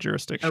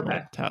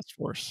multi-jurisdictional task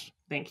force.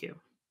 Thank you.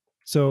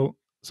 So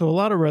a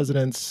lot of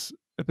residents,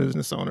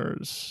 business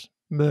owners,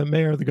 the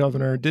mayor, the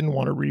governor didn't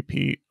want a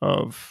repeat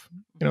of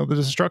the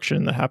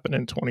destruction that happened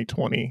in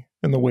 2020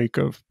 in the wake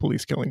of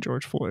police killing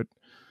George Floyd.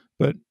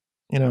 But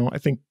I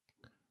think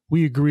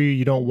we agree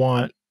you don't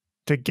want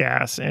to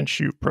gas and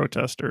shoot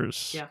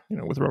protesters,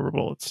 with rubber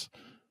bullets.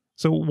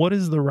 So what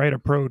is the right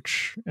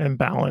approach and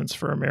balance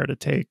for a mayor to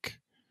take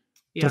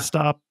to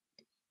stop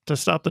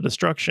the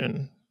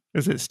destruction?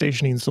 Is it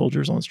stationing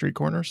soldiers on street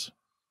corners?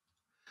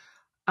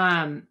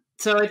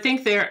 So I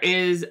think there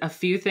is a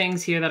few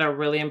things here that are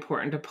really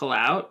important to pull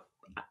out.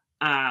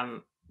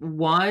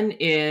 One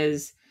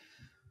is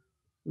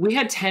we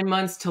had 10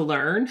 months to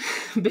learn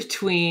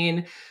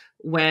between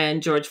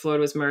when George Floyd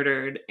was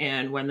murdered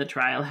and when the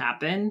trial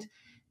happened.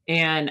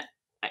 And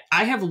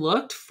I have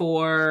looked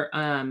for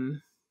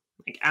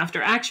like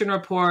after action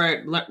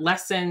report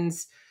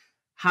lessons.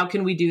 How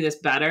can we do this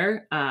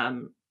better?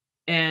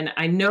 And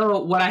I know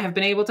what I have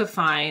been able to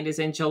find is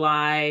in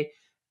July,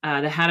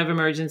 the head of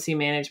emergency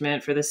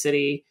management for the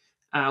city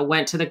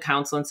went to the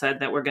council and said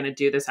that we're going to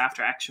do this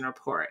after action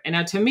report. And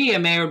now to me, a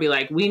mayor would be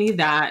like, we need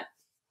that.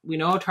 We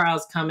know a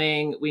trial's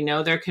coming. We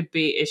know there could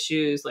be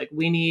issues. Like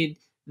we need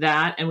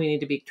that, and we need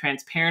to be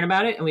transparent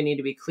about it, and we need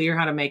to be clear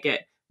how to make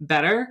it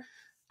better.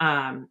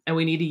 And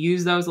we need to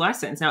use those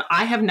lessons. Now,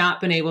 I have not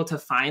been able to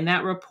find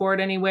that report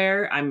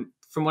anywhere.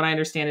 From what I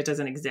understand, it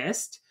doesn't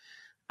exist.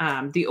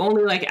 The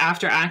only like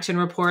after action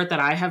report that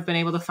I have been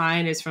able to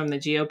find is from the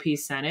GOP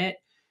Senate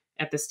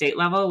at the state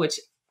level, which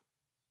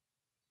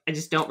I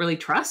just don't really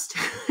trust.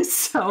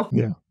 So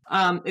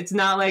it's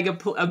not like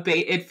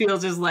it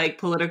feels just like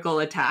political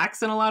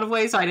attacks in a lot of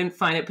ways. So I didn't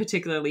find it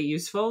particularly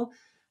useful.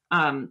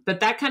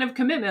 But that kind of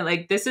commitment,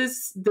 like this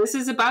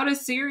is about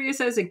as serious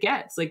as it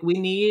gets. Like we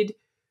need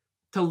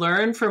to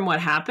learn from what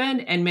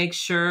happened and make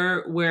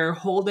sure we're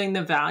holding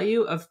the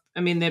value of,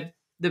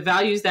 the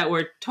values that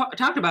were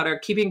talked about are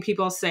keeping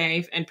people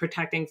safe and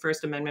protecting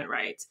First Amendment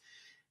rights.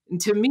 And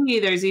to me,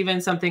 there's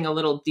even something a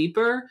little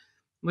deeper,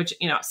 which,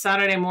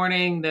 Saturday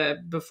morning,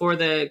 before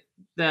the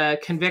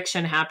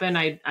conviction happened,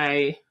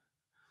 I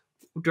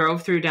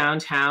drove through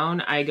downtown.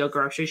 I go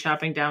grocery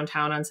shopping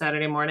downtown on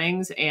Saturday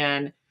mornings,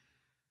 and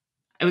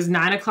it was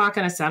 9:00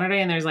 on a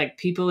Saturday, and there's like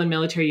people in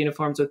military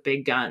uniforms with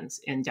big guns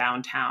in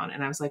downtown.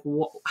 And I was like,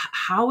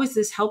 how is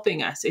this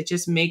helping us? It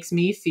just makes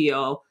me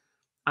feel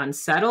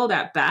unsettled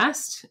at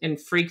best and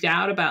freaked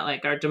out about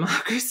like our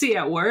democracy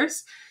at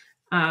worst.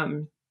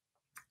 And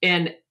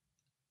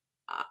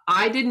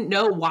I didn't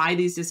know why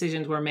these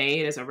decisions were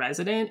made as a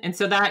resident. And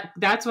so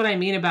that's what I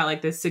mean about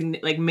like this,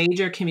 like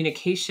major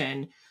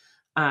communication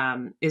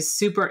is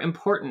super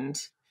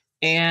important.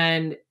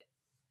 And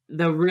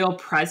the real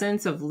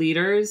presence of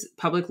leaders,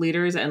 public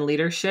leaders and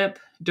leadership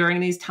during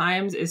these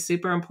times is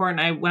super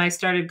important. When I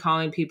started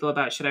calling people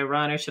about should I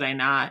run or should I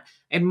not,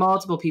 I had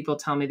multiple people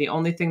tell me the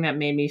only thing that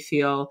made me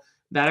feel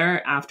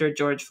better after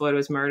George Floyd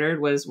was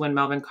murdered was when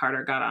Melvin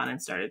Carter got on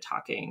and started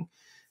talking.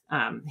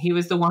 He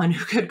was the one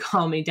who could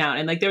calm me down.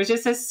 And like, there was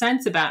just a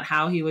sense about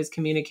how he was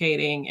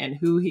communicating and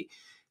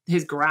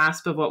his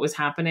grasp of what was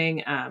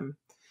happening.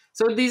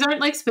 So these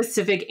aren't like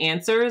specific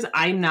answers.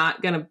 I'm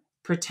not going to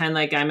pretend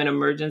like I'm an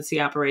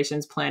emergency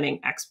operations planning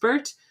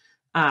expert.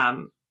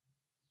 And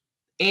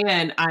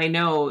I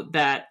know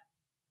that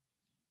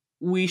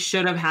we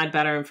should have had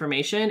better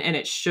information and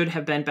it should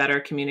have been better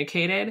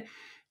communicated.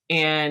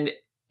 And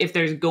if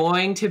there's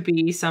going to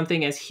be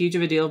something as huge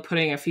of a deal,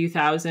 putting a few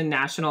thousand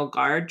National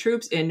Guard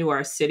troops into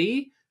our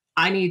city,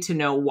 I need to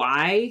know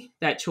why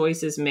that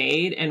choice is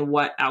made and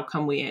what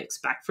outcome we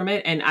expect from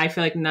it. And I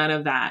feel like none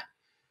of that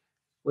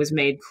was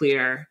made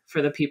clear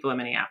for the people in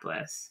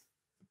Minneapolis.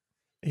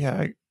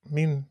 Yeah,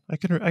 I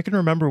can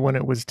remember when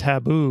it was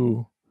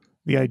taboo,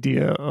 the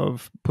idea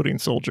of putting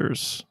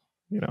soldiers,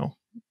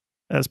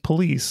 as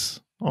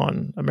police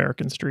on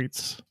American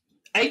streets.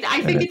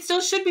 I think it still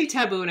should be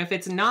taboo. And if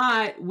it's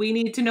not, we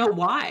need to know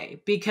why,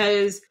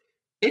 because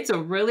it's a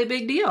really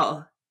big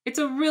deal. It's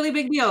a really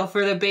big deal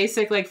for the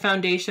basic like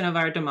foundation of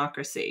our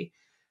democracy.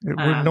 We're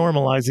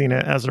normalizing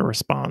it as a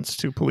response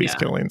to police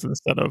killings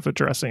instead of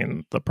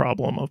addressing the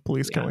problem of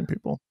police killing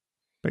people.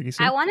 Peggy,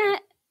 I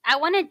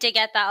want to dig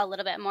at that a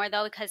little bit more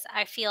though, because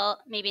I feel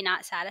maybe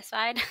not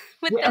satisfied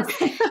with this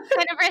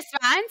kind of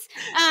response,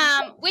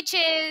 which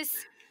is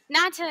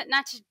not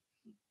to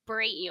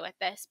berate you with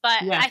this,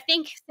 but I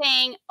think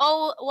saying,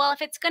 oh, well,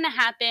 if it's going to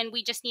happen,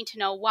 we just need to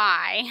know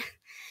why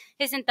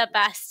isn't the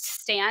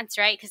best stance,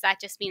 right? Because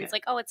that just means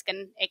like, oh,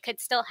 it could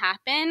still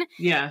happen.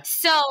 Yeah.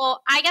 So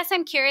I guess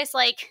I'm curious,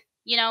 like,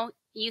 you know,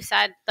 you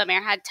said the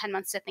mayor had 10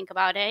 months to think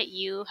about it.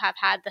 You have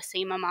had the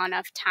same amount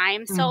of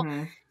time. So,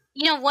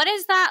 you know, what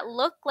does that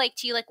look like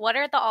to you? Like, what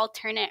are the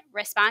alternate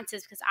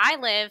responses? Because I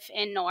live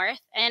in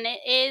North and it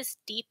is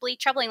deeply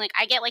troubling. Like,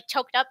 I get like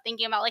choked up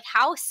thinking about like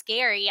how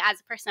scary as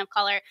a person of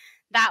color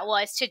that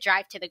was to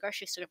drive to the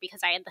grocery store,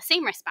 because I had the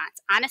same response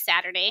on a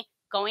Saturday,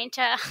 going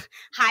to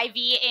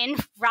Hy-Vee in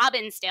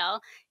Robbinsdale,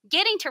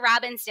 getting to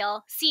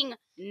Robbinsdale, seeing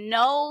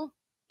no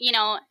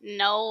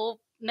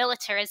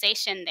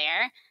militarization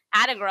there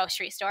at a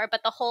grocery store,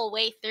 but the whole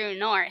way through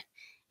North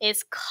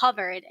is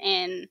covered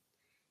in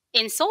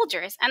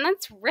soldiers, and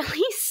that's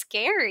really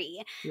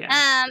scary. Yeah.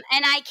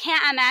 And I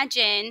can't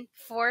imagine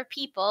for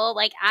people,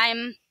 like,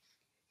 I'm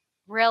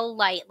real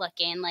light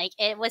looking, like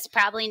it was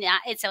probably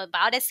not, it's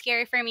about as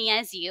scary for me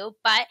as you,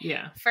 but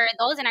for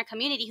those in our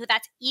community who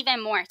that's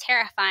even more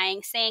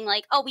terrifying, saying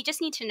like, oh, we just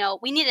need to know,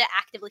 we need to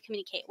actively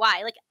communicate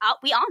why, like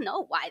we all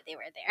know why they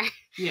were there.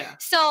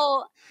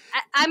 So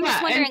I'm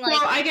just wondering, and so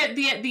like, I get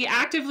the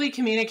actively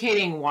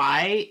communicating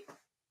why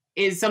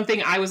is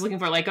something I was looking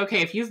for. Like,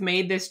 okay, if you've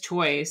made this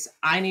choice,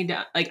 I need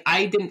to, like,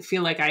 I didn't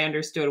feel like I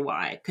understood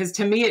why, because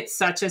to me it's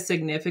such a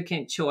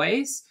significant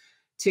choice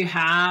to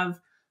have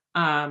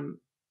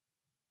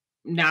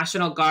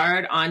National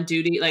Guard on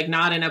duty, like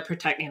not in a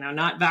protect,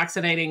 not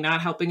vaccinating,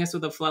 not helping us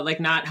with the flood, like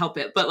not help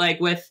it, but like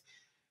with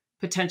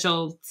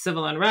potential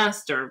civil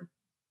unrest or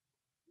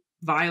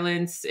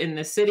violence in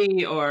the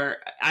city, or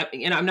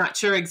I'm not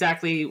sure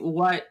exactly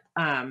what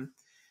that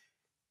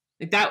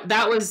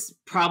was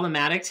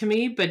problematic to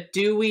me. But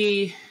do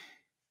we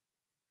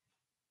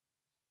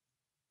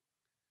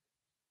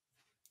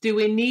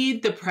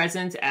need the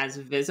presence as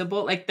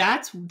visible? Like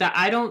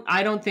I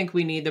don't think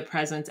we need the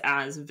presence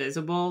as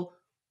visible.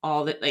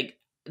 All that, like,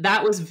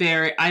 that was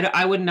very,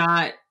 I would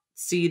not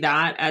see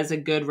that as a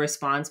good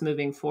response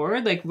moving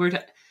forward. Like,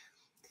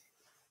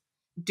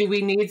 do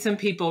we need some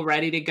people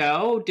ready to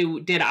go?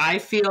 Did I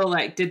feel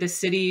like, did the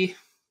city,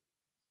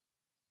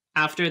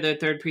 after the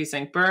 3rd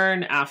precinct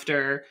burn,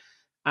 after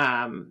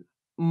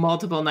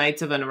multiple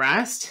nights of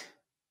unrest,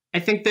 I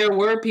think there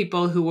were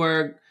people who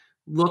were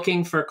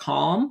looking for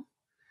calm.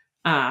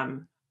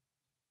 In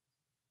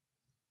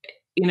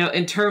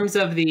terms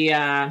of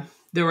the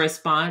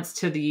response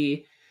to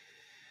the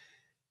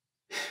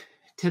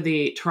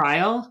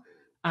trial,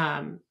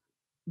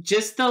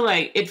 just the,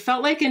 like, it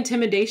felt like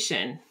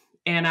intimidation.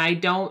 And I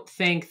don't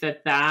think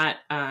that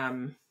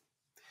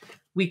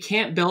we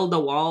can't build the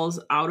walls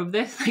out of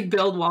this, like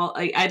build wall.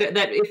 Like,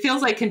 that it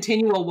feels like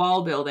continual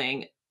wall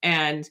building.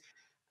 And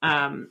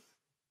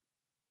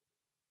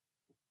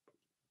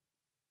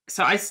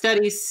so I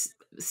study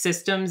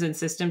systems and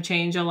system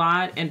change a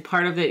lot. And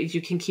part of it is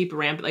you can keep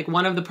like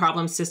one of the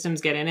problems systems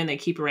get in and they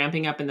keep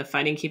ramping up and the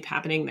fighting keep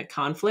happening, the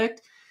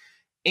conflict.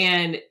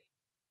 And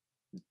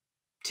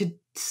to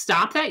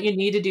stop that, you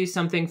need to do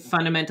something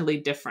fundamentally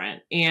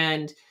different.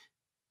 And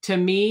to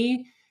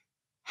me,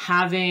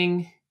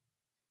 having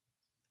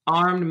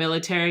armed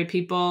military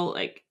people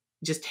like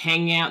just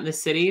hanging out in the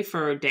city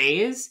for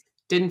days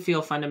didn't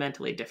feel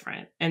fundamentally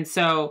different. And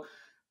so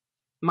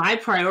my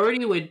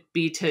priority would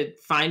be to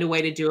find a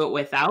way to do it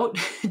without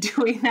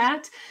doing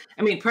that.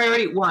 I mean,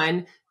 priority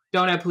 1,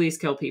 don't have police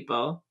kill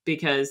people,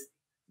 because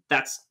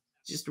that's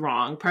just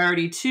wrong.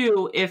 Priority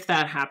 2, if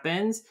that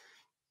happens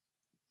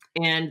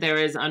and there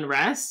is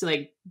unrest,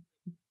 like,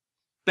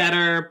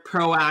 better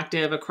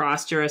proactive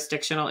across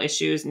jurisdictional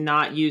issues,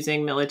 not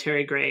using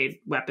military grade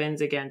weapons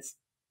against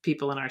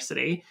people in our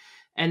city.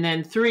 And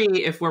then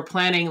 3, if we're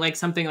planning like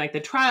something like the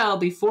trial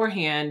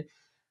beforehand,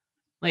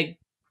 like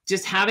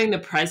just having the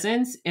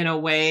presence in a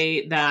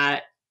way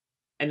that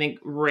I think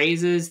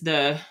raises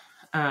the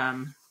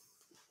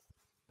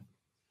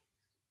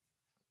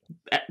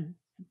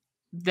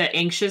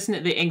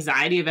anxiousness, the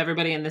anxiety of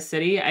everybody in the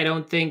city, I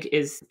don't think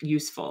is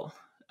useful.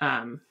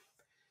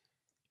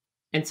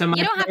 And so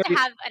you don't have to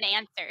have an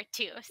answer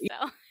too.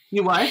 So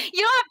you what?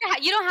 You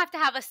don't have to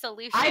have a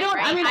solution. I don't.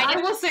 Right? I mean, I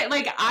will say,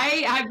 like,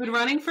 I have been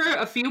running for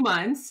a few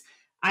months.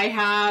 I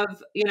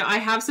have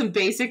some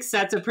basic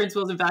sets of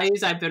principles and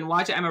values. I've been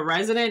watching. I'm a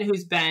resident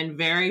who's been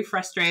very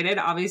frustrated,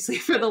 obviously,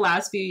 for the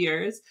last few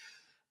years.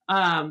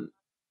 And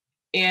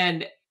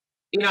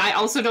I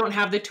also don't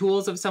have the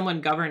tools of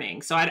someone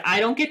governing, so I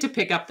don't get to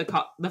pick up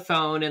the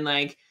phone and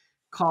like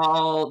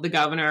call the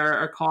governor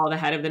or call the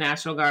head of the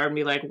National Guard and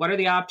be like, what are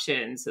the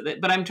options?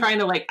 But I'm trying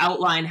to like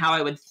outline how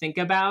I would think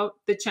about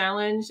the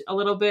challenge a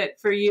little bit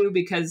for you,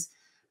 because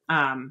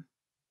one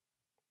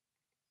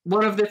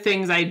of the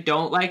things I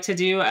don't like to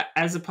do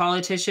as a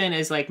politician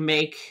is like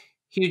make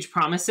huge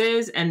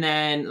promises and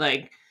then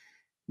like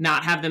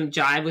not have them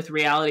jive with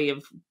reality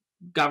of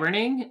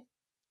governing.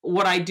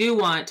 What I do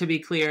want to be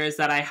clear is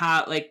that I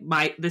have like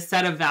the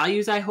set of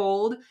values I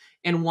hold,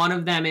 and one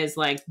of them is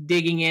like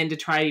digging in to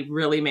try to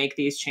really make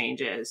these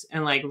changes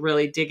and like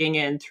really digging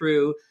in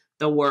through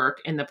the work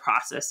and the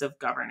process of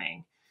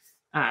governing.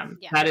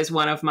 That is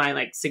one of my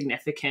like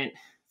significant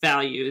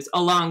values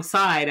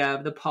alongside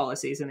of the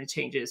policies and the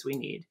changes we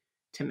need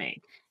to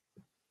make.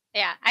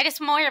 Yeah, I just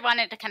more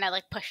wanted to kind of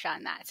like push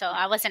on that. So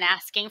I wasn't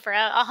asking for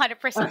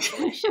 100%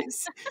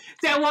 solutions.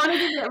 So I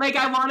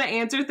want to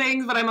answer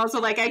things, but I'm also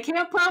like, I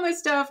can't promise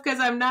stuff because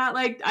I'm not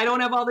like, I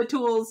don't have all the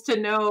tools to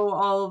know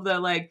all of the,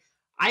 like,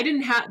 I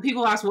didn't have,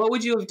 people ask, what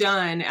would you have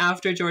done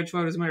after George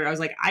Floyd was murdered? I was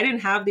like, I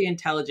didn't have the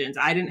intelligence.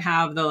 I didn't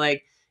have the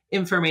like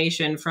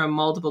information from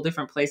multiple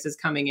different places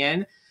coming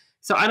in.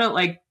 So I don't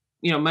like,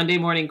 Monday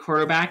morning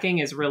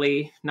quarterbacking is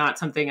really not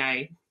something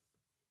I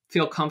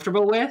feel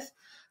comfortable with.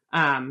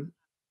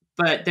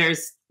 But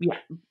there's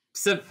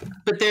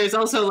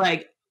also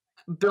like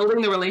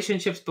building the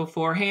relationships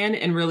beforehand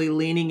and really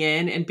leaning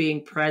in and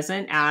being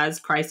present as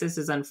crisis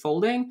is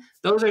unfolding.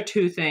 Those are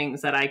two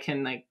things that I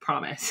can like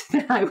promise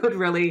that I would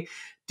really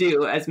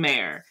do as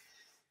mayor.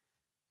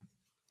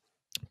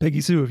 Peggy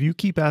Sue, if you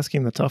keep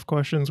asking the tough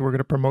questions, we're going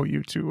to promote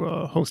you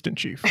to host in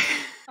chief.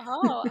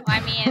 Oh,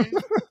 I mean,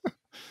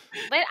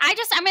 but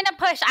I'm going to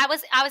push. I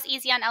was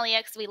easy on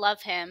Elliot because we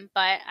love him,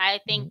 but I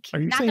think.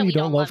 Are you saying you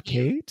don't love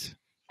Kate?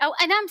 Oh,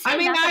 and I'm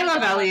saying I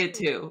love Elliot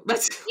too.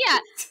 Yeah.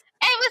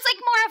 It was like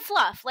more of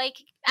fluff, like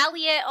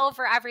Elliot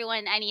over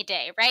everyone any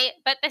day, right?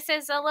 But this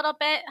is a little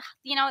bit,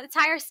 it's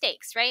higher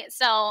stakes, right?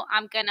 So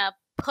I'm going to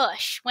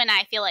push when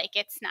I feel like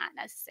it's not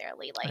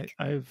necessarily like.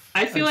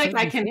 I feel like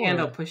I can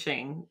handle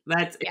pushing.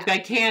 If I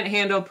can't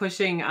handle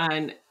pushing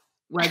on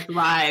like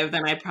live,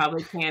 then I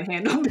probably can't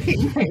handle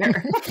being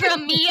there.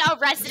 From me, a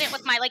resident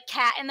with my like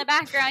cat in the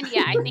background.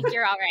 Yeah, I think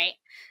you're all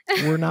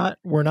right.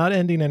 We're not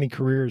ending any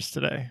careers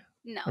today.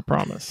 No. I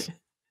promise.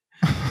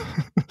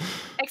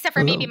 Except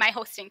for maybe my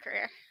hosting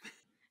career.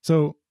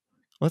 So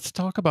let's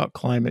talk about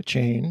climate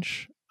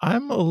change.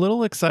 I'm a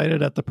little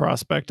excited at the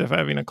prospect of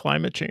having a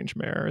climate change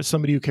mayor. As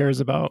somebody who cares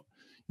about,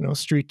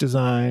 street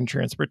design,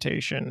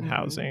 transportation,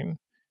 housing,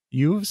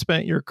 you've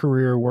spent your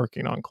career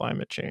working on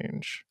climate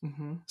change.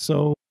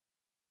 So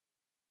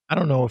I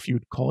don't know if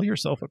you'd call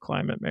yourself a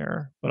climate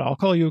mayor, but I'll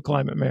call you a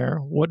climate mayor.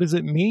 What does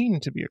it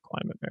mean to be a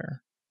climate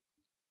mayor?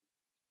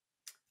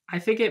 I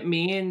think it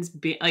means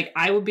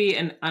I would be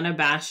an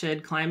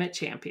unabashed climate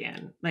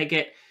champion.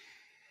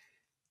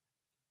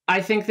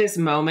 I think this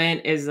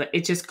moment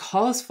it just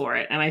calls for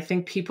it. And I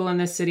think people in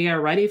the city are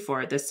ready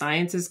for it. The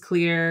science is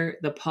clear.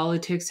 The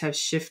politics have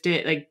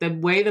shifted. Like the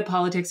way the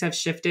politics have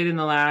shifted in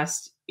the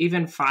last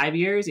even 5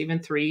 years, even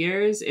 3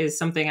 years is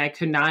something I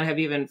could not have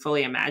even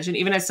fully imagined.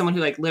 Even as someone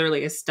who like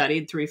literally has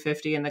studied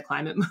 350 in the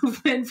climate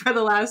movement for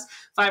the last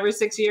 5 or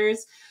 6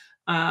 years.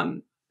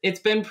 It's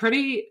been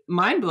pretty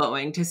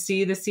mind-blowing to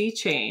see the sea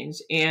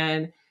change.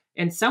 And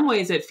in some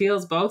ways, it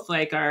feels both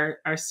like our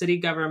city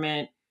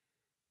government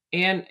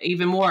and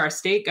even more our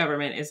state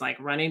government is like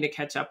running to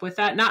catch up with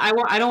that.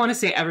 I don't want to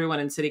say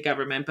everyone in city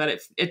government,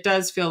 but it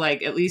does feel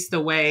like at least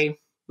the way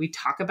we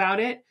talk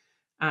about it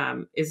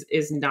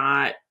is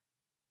not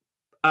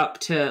up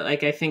to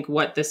like, I think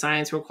what the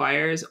science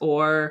requires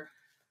or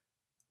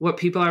what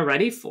people are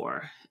ready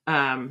for.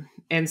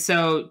 And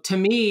so to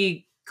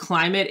me,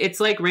 climate,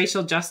 it's like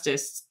racial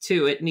justice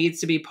too. It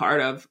needs to be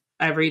part of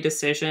every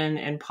decision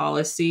and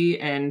policy.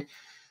 And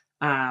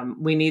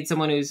we need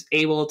someone who's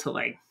able to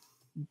like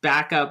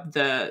back up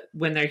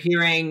when they're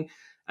hearing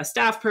a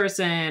staff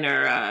person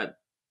or a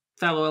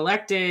fellow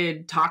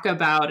elected talk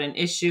about an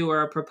issue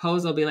or a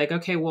proposal, be like,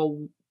 okay,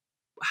 well,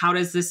 how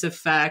does this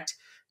affect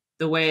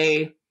the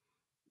way,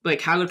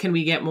 like, how can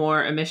we get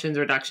more emissions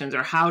reductions,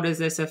 or how does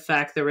this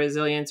affect the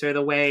resilience or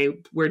the way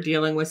we're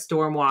dealing with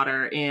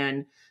stormwater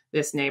in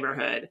this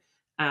neighborhood?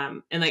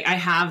 And like, I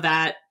have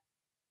that,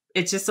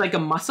 it's just like a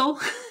muscle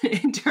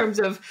in terms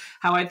of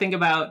how I think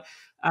about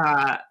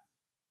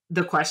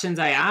the questions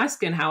I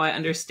ask and how I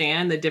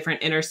understand the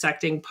different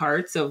intersecting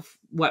parts of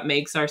what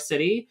makes our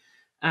city.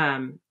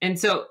 And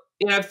so,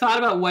 I've thought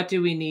about what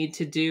do we need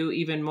to do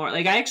even more.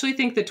 Like, I actually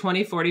think the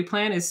 2040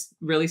 plan is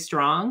really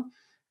strong.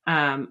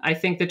 I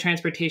think the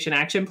transportation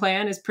action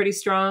plan is pretty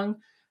strong.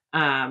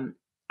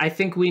 I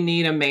think we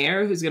need a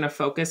mayor who's going to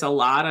focus a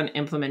lot on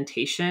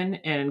implementation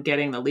and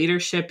getting the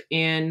leadership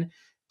in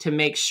to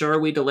make sure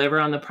we deliver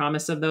on the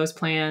promise of those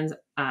plans.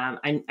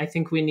 I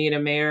think we need a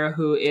mayor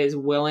who is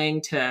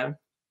willing to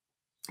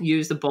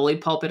use the bully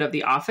pulpit of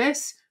the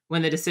office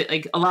when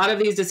like a lot of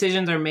these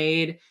decisions are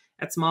made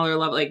at smaller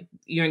level, like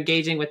you're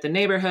engaging with the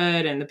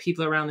neighborhood and the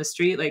people around the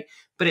street, like,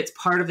 but it's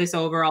part of this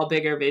overall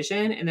bigger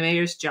vision. And the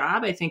mayor's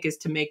job, I think, is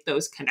to make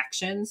those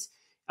connections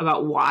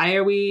about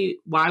why we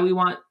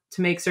want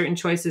to make certain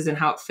choices and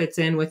how it fits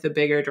in with the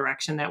bigger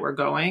direction that we're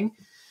going.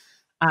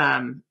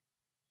 And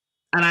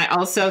I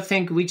also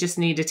think we just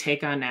need to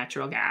take on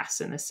natural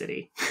gas in the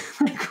city.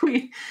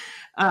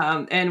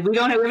 And we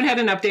haven't had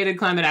an updated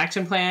climate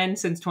action plan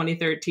since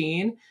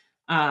 2013.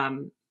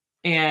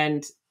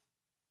 And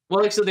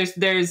well, actually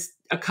there's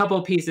a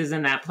couple pieces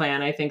in that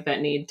plan, I think,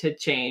 that need to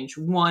change.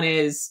 One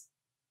is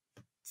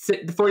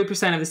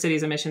 40% of the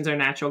city's emissions are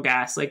natural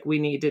gas. Like,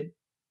 we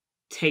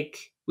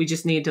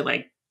just need to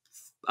like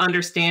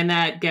understand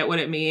that, get what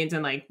it means,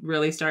 and like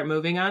really start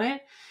moving on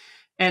it.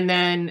 And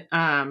then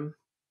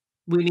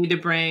we need to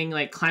bring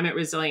like climate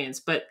resilience,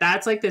 but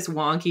that's like this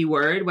wonky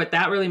word. What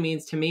that really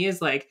means to me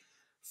is like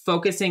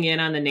focusing in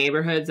on the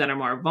neighborhoods that are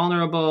more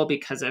vulnerable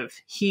because of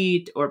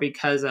heat or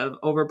because of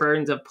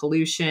overburdens of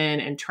pollution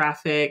and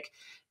traffic.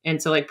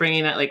 And so like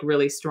bringing that like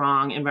really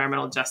strong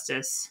environmental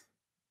justice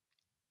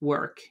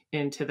work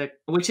into the,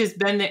 which has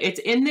been, it's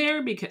in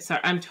there because,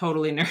 sorry, I'm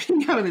totally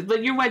nerding out with this,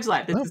 but you're Wedge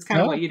Live. This is kind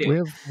of what you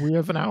do. We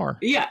have an hour.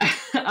 Yeah.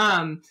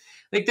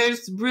 Like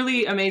there's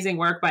really amazing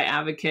work by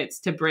advocates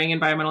to bring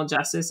environmental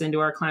justice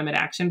into our climate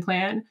action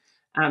plan.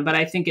 But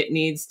I think it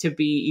needs to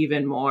be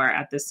even more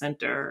at the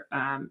center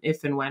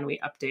if and when we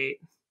update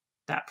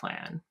that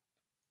plan.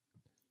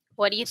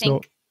 What do you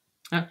think?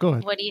 Go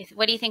ahead. What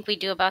do you think we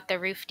do about the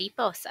Roof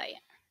Depot site?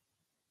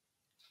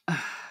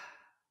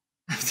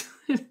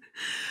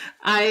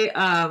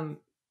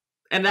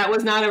 And that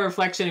was not a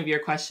reflection of your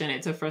question.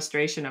 It's a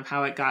frustration of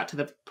how it got to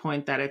the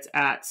point that it's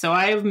at. So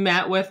I have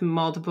met with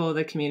multiple of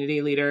the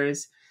community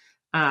leaders,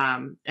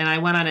 and I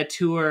went on a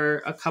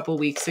tour a couple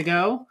weeks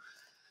ago.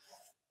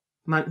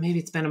 Maybe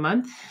it's been a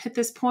month at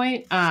this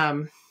point.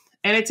 And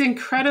it's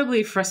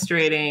incredibly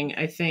frustrating,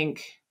 I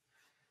think,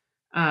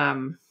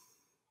 to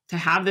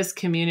have this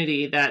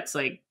community that's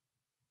like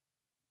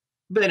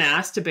been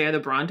asked to bear the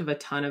brunt of a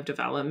ton of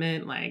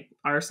development, like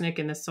arsenic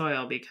in the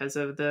soil because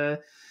of the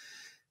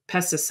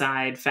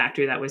pesticide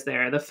factory that was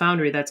there, the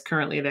foundry that's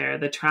currently there,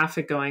 the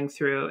traffic going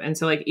through. And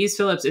so like East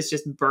Phillips is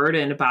just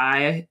burdened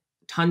by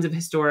tons of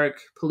historic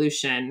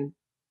pollution,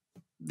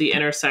 the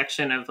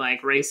intersection of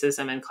like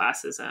racism and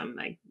classism,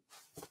 like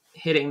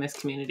hitting this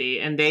community.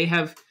 And they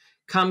have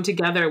come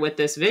together with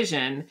this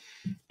vision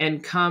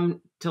and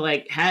come to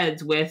like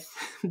heads with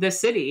the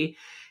city.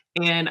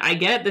 And I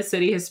get the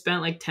city has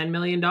spent like $10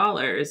 million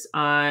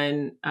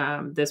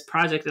on this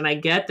project. And I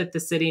get that the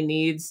city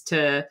needs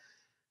to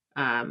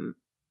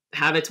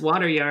have its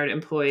water yard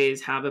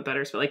employees have a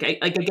better spot.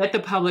 I get the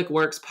public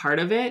works part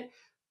of it,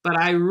 but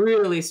I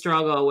really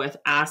struggle with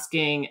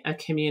asking a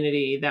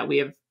community that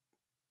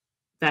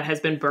has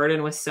been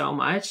burdened with so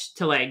much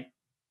to like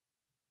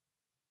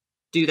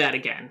do that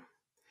again.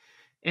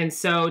 And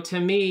so to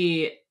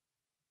me,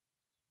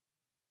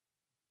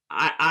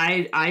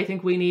 I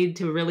think we need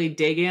to really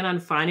dig in on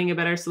finding a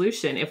better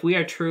solution. If we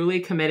are truly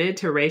committed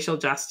to racial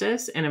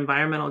justice and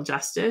environmental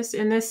justice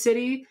in this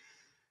city,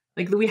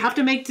 like we have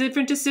to make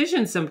different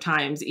decisions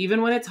sometimes,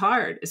 even when it's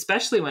hard,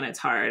 especially when it's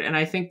hard. And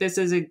I think this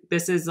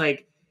is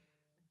like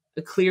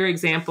a clear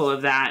example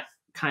of that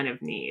kind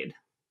of need.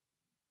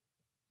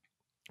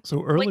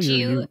 So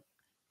earlier,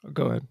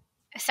 go ahead.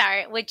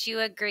 Sorry, would you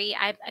agree?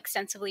 I've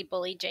extensively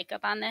bullied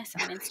Jacob on this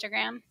on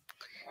Instagram.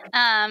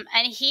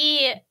 And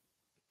he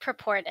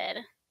purported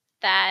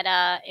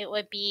that it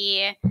would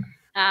be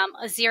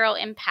a zero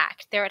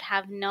impact. There would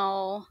have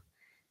no,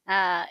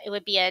 it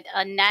would be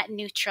a net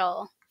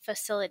neutral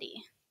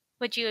facility.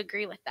 Would you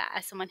agree with that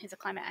as someone who's a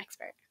climate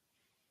expert?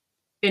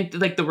 And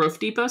like the Roof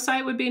Depot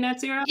site would be net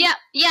zero? Yeah,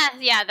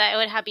 that it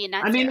would have be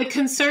net zero. I mean, the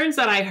concerns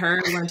that I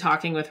heard when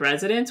talking with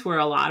residents were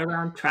a lot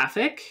around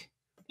traffic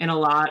and a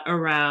lot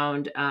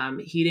around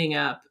heating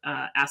up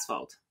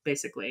asphalt,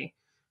 basically.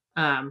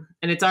 And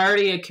it's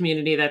already a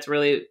community that's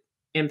really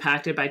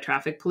impacted by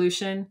traffic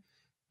pollution.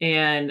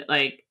 And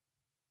like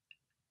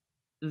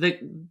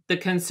the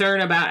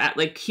concern about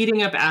like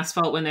heating up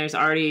asphalt when there's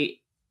already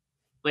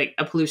like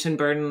a pollution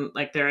burden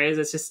like there is,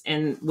 it's just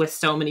in with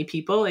so many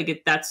people,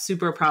 like that's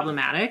super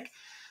problematic.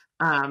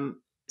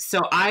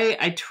 So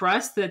I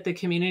trust that the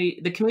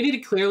community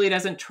clearly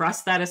doesn't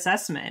trust that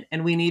assessment,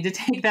 and we need to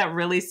take that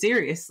really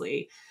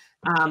seriously.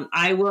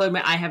 I will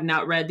admit I have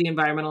not read the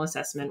environmental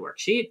assessment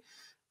worksheet.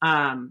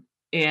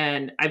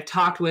 And I've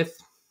talked with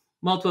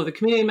multiple of the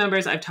community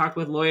members. I've talked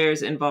with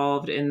lawyers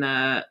involved in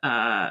the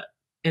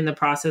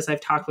process. I've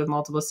talked with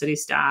multiple city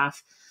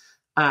staff.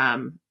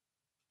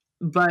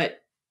 But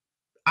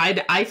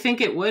I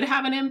think it would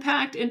have an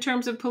impact in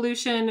terms of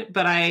pollution,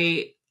 but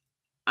I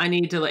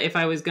need to, if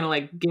I was going to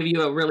like give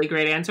you a really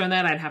great answer on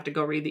that, I'd have to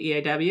go read the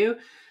EAW.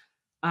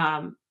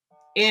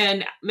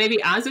 And maybe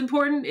as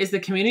important is the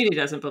community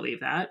doesn't believe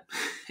that.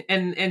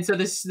 And so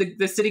the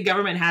city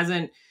government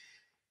hasn't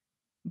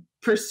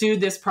pursued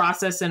this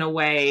process in a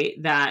way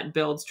that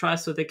builds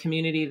trust with a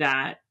community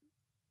that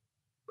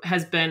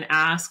has been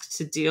asked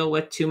to deal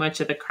with too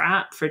much of the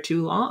crap for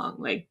too long.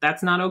 Like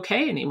that's not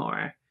okay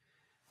anymore.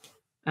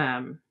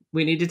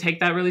 We need to take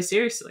that really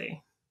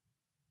seriously.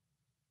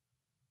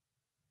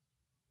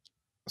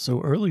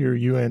 So earlier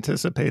you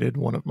anticipated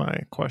one of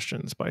my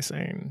questions by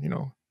saying,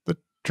 the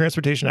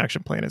Transportation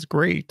Action Plan is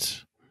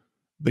great.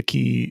 The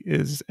key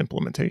is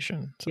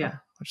implementation. So yeah.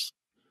 I just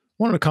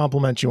wanted to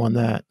compliment you on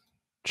that,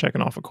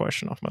 checking off a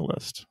question off my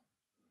list.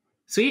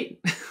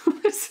 Sweet.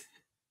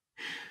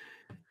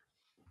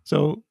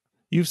 So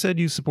you've said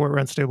you support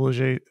rent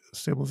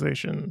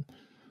stabilization.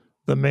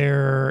 The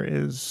mayor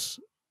is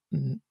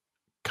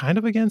kind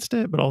of against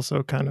it, but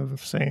also kind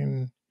of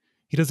saying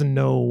he doesn't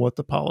know what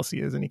the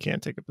policy is and he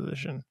can't take a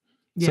position.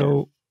 Yeah.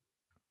 So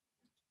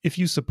if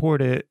you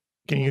support it,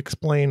 can you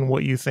explain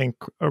what you think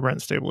a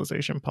rent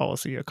stabilization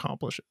policy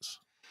accomplishes?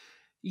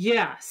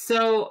 Yeah.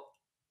 So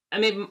I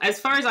mean, as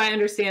far as I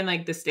understand,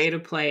 like the state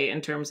of play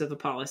in terms of the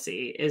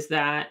policy is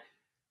that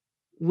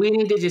we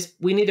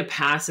need to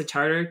pass a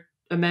charter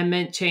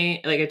amendment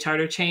change, like a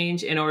charter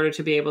change, in order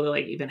to be able to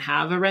like even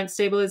have a rent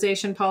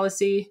stabilization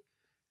policy.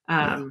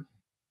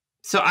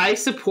 So I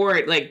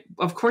support, like,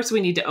 of course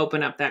we need to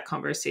open up that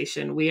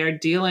conversation. We are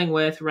dealing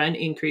with rent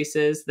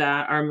increases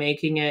that are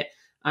making it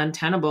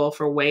untenable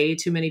for way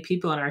too many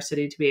people in our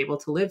city to be able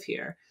to live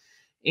here.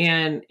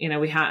 And, you know,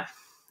 we have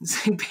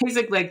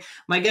basic, like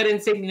my gut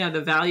instinct, you know,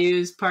 the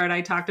values part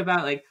I talked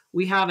about, like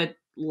we have a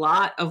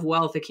lot of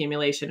wealth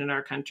accumulation in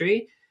our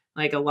country,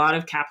 like a lot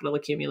of capital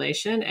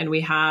accumulation. And we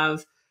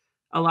have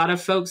a lot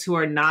of folks who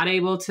are not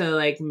able to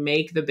like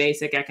make the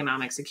basic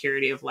economic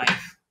security of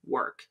life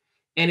work.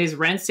 And is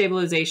rent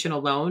stabilization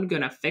alone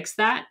going to fix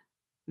that?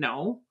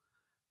 No.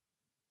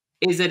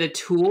 Is it a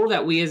tool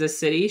that we as a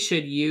city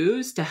should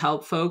use to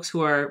help folks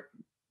who are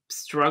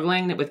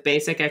struggling with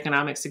basic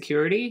economic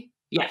security?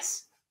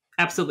 Yes,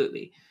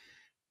 absolutely.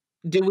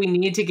 Do we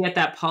need to get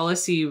that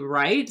policy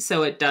right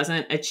so it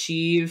doesn't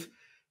achieve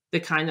the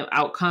kind of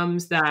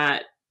outcomes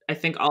that I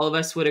think all of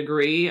us would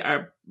agree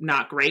are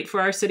not great for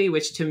our city,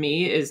 which to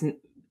me is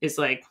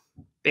like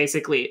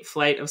basically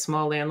flight of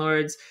small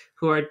landlords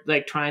who are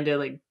like trying to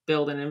like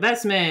build an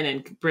investment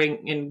and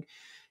bring and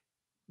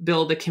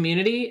build a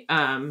community.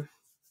 I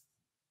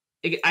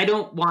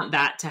don't want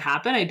that to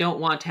happen. I don't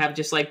want to have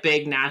just like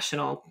big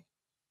national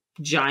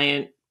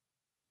giant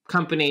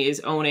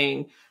companies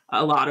owning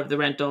a lot of the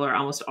rental or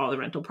almost all the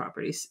rental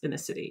properties in the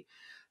city.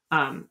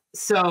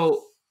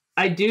 So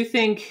I do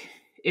think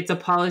it's a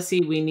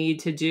policy we need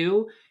to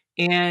do,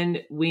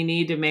 and we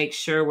need to make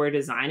sure we're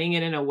designing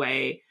it in a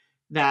way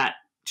that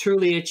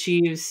truly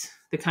achieves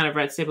the kind of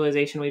rent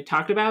stabilization we've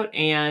talked about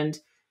and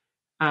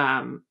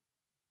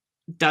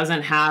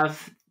doesn't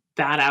have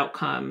bad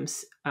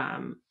outcomes,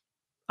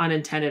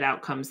 unintended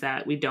outcomes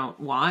that we don't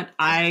want.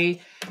 I've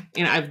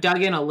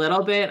dug in a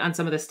little bit on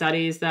some of the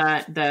studies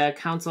that the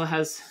council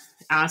has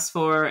asked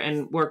for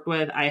and worked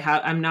with.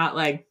 I'm not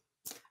like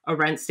a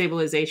rent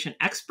stabilization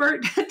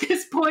expert at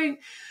this point.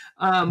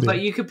 But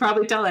you could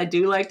probably tell I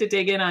do like to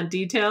dig in on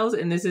details,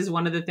 and this is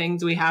one of the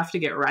things we have to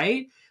get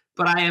right.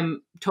 But I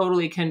am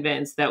totally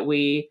convinced that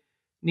we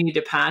need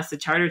to pass the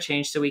charter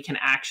change so we can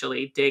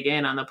actually dig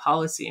in on the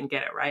policy and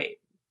get it right.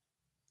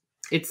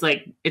 It's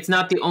like, it's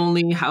not the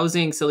only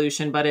housing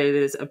solution, but it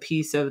is a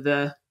piece of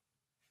the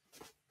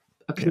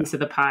of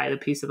the pie, the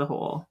piece of the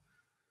whole.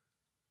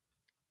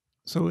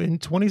 So in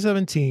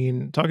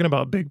 2017, talking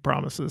about big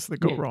promises that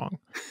go wrong,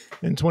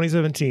 in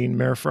 2017,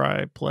 Mayor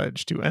Fry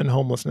pledged to end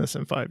homelessness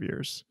in 5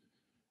 years.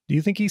 Do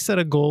you think he set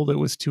a goal that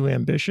was too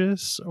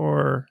ambitious,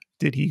 or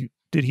did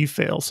he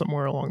fail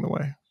somewhere along the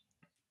way?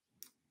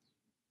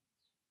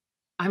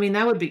 I mean,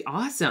 that would be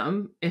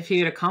awesome if he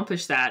had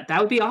accomplished that. That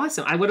would be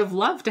awesome. I would have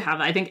loved to have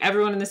that. I think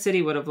everyone in the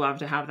city would have loved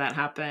to have that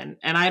happen.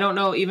 And I don't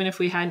know, even if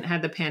we hadn't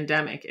had the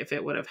pandemic, if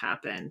it would have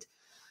happened.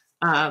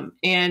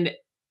 And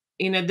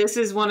you know, this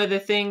is one of the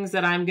things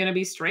that I'm going to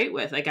be straight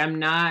with. Like, I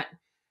want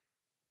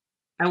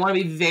to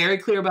be very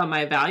clear about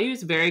my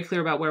values, very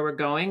clear about where we're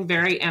going,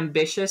 very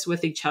ambitious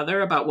with each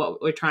other about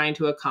what we're trying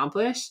to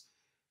accomplish,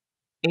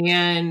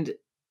 and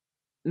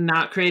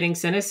not creating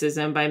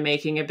cynicism by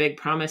making a big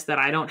promise that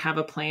I don't have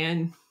a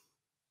plan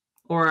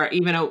or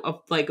even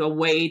a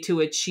way to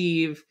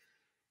achieve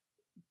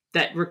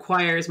that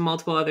requires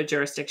multiple other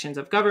jurisdictions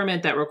of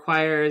government, that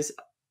requires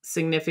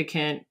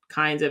significant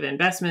kinds of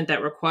investment,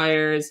 that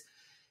requires,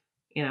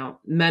 you know,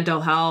 mental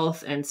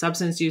health and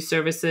substance use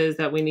services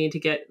that we need to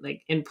get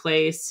like in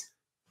place.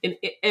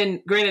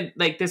 And granted,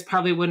 like this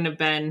probably wouldn't have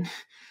been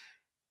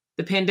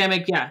the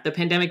pandemic. Yeah. The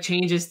pandemic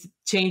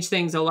changed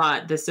things a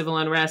lot. The civil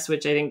unrest,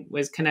 which I think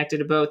was connected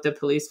to both the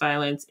police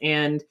violence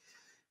and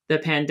the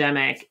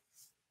pandemic,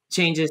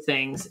 changes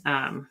things.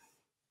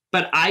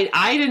 But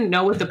I didn't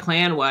know what the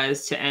plan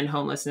was to end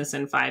homelessness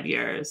in 5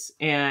 years.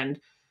 And,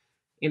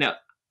 you know,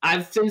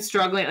 I've been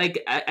struggling.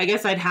 Like, I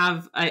guess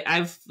I've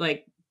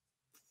like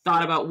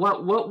thought about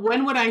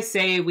when would I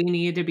say we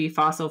need to be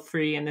fossil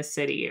free in the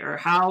city, or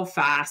how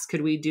fast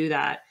could we do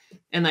that?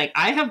 And like,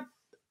 I have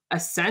a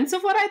sense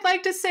of what I'd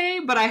like to say,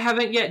 but I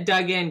haven't yet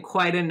dug in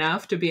quite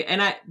enough to be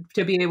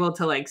able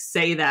to like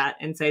say that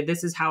and say,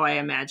 this is how I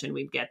imagine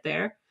we'd get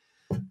there.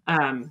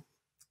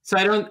 So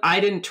I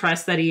didn't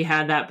trust that he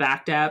had that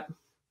backed up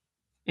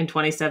in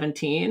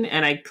 2017.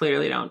 And I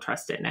clearly don't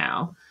trust it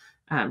now.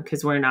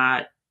 Cause we're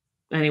not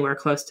anywhere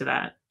close to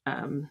that.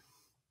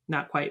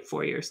 Not quite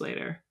 4 years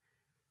later.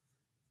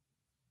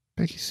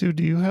 Becky Sue,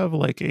 do you have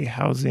like a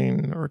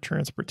housing or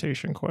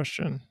transportation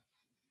question?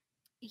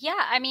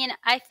 Yeah, I mean,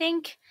 I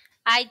think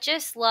I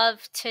just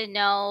love to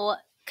know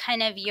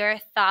kind of your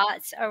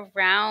thoughts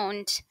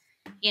around,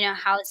 you know,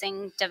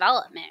 housing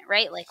development,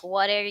 right? Like,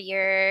 what are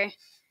you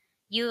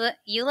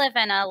live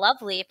in a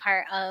lovely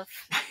part of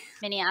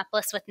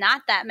Minneapolis with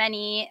not that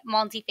many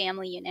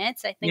multifamily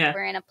units. I think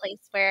we're in a place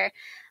where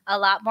a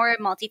lot more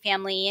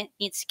multifamily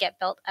needs to get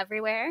built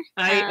everywhere.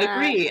 I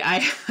agree.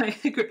 I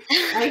agree.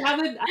 I have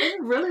a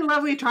really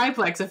lovely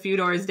triplex a few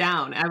doors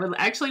down.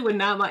 Would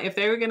not mind if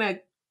they were gonna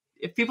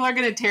if people are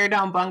going to tear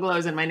down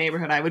bungalows in my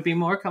neighborhood, I would be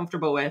more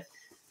comfortable with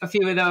a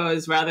few of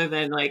those rather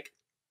than like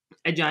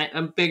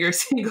a bigger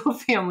single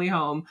family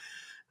home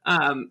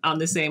on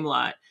the same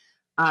lot.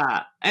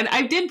 And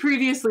I did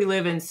previously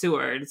live in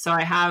Seward. So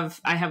I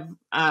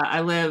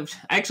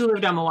actually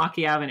lived on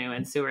Milwaukee Avenue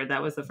in Seward.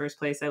 That was the first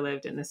place I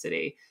lived in the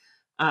city.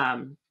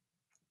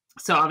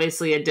 So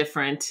obviously a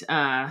different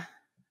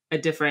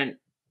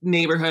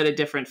neighborhood, a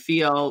different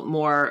feel,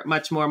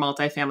 much more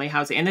multifamily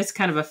housing. And it's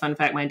kind of a fun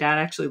fact. My dad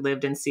actually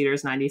lived in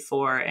Cedars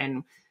 94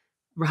 and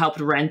helped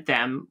rent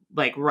them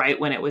like right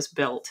when it was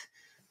built.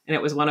 And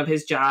it was one of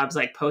his jobs,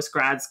 like post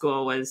grad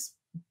school, was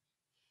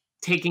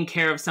taking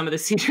care of some of the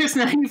Cedars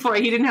 94.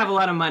 He didn't have a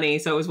lot of money.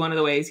 So it was one of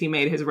the ways he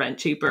made his rent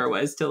cheaper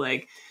was to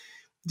like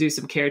do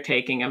some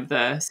caretaking of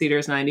the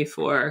Cedars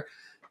 94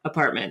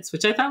 apartments,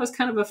 which I thought was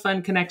kind of a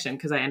fun connection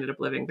because I ended up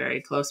living very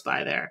close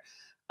by there.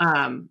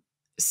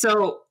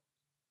 So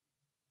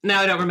now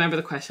I don't remember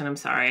the question. I'm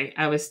sorry.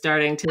 I was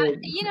starting to,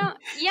 no,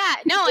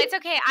 it's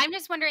okay. I'm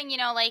just wondering,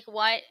 like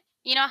what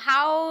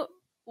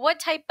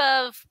type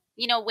of,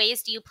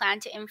 ways do you plan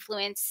to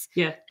influence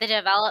the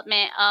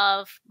development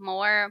of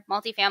more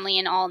multifamily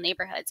in all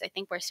neighborhoods? I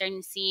think we're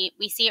starting to see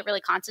it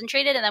really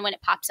concentrated. And then when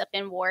it pops up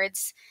in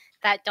wards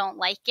that don't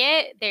like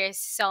it, there's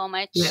so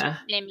much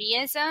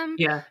NIMBYism.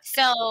 Yeah.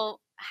 So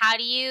how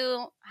do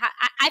you,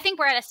 I think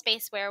we're at a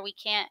space where we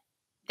can't,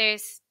 there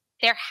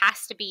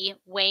has to be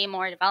way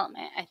more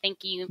development. I think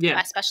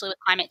especially with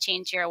climate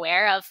change, you're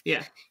aware of,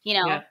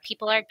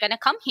 people are going to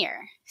come here.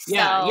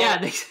 So,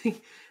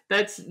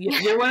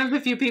 you're one of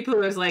the few people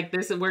who is like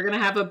this. We're going to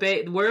have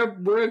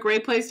we're a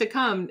great place to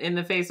come in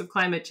the face of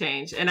climate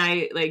change. And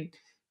I like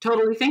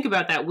totally think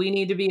about that. We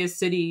need to be a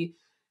city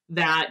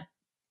that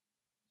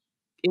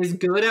is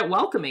good at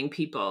welcoming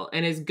people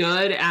and is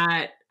good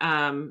at,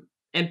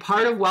 and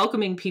part of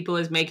welcoming people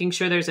is making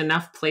sure there's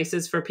enough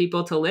places for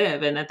people to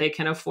live and that they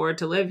can afford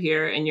to live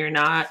here. And you're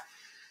not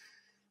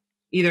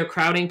either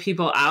crowding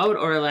people out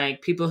or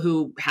like people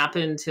who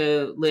happen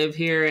to live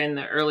here in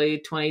the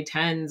early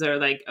 2010s are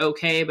like,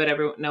 okay, but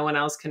no one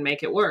else can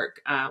make it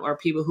work, or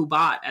people who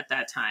bought at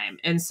that time.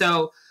 And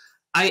so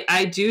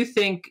I do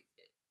think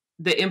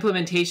the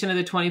implementation of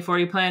the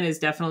 2040 plan is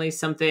definitely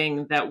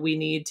something that we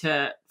need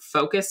to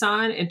focus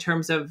on in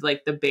terms of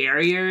like the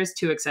barriers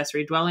to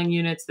accessory dwelling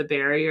units, the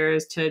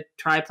barriers to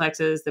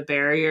triplexes, the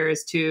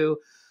barriers to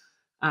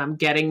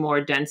getting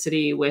more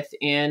density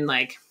within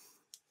like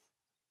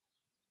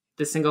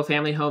the single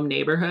family home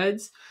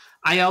neighborhoods.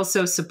 I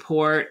also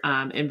support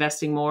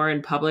investing more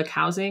in public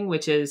housing,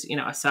 which is, a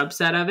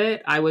subset of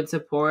it. I would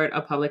support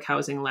a public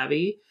housing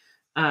levy.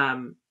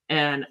 And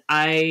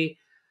I'd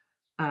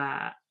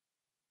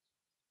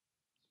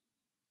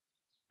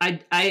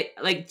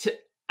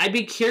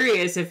be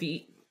curious if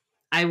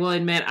I will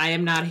admit I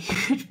am not a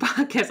huge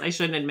podcast. I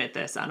shouldn't admit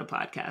this on a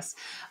podcast.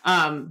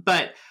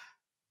 But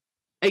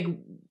like,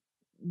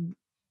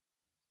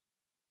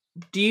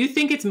 do you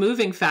think it's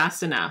moving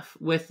fast enough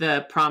with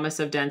the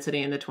promise of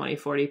density in the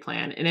 2040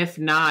 plan? And if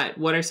not,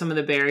 what are some of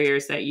the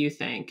barriers that you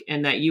think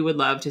and that you would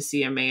love to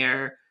see a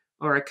mayor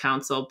or a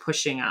council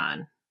pushing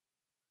on?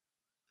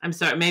 I'm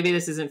sorry, maybe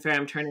this isn't fair.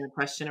 I'm turning the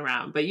question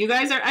around, but you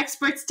guys are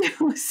experts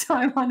too, so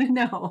I want to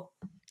know.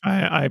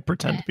 I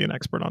pretend to be an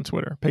expert on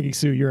Twitter. Peggy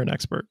Sue, you're an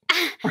expert.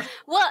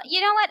 Well, you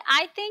know what?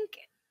 I think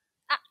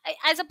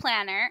as a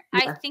planner,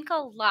 I think a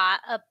lot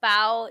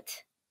about,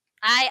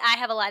 I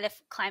have a lot of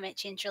climate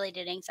change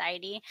related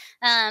anxiety,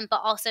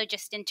 but also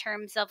just in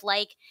terms of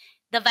like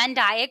the Venn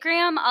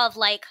diagram of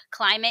like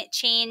climate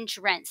change,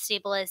 rent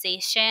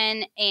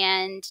stabilization,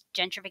 and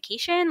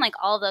gentrification, like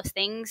all those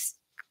things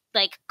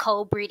like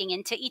co-breeding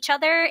into each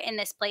other in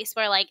this place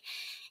where like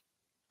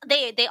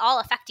they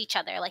all affect each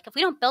other. Like if we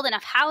don't build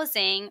enough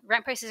housing,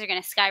 rent prices are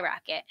going to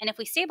skyrocket. And if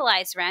we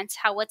stabilize rents,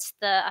 what's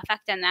the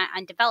effect on that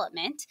on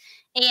development?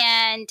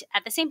 And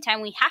at the same time,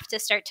 we have to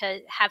start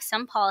to have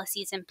some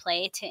policies in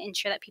play to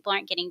ensure that people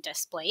aren't getting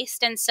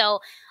displaced. And so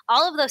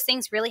all of those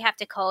things really have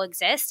to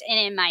coexist. And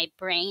in my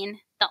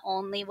brain, the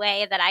only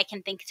way that I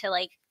can think to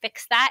like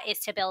fix that is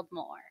to build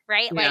more,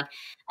 right? Yeah. Like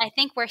I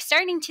think we're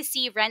starting to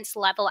see rents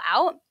level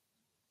out,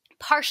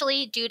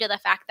 partially due to the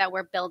fact that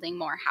we're building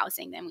more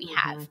housing than we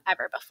have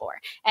ever before.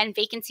 And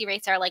vacancy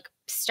rates are like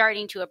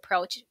starting to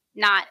approach,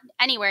 not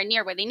anywhere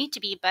near where they need to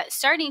be, but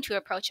starting to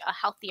approach a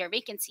healthier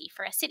vacancy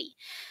for a city.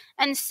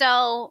 And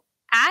so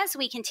as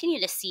we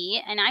continue to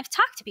see, and I've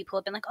talked to people who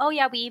have been like, oh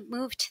yeah, we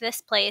moved to this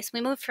place.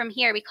 We moved from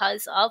here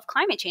because of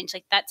climate change.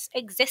 Like that's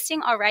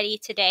existing already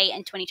today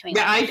in 2020.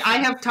 Yeah, I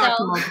have talked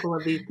to multiple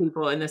of these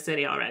people in the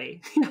city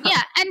already.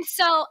 Yeah. And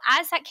so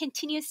as that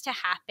continues to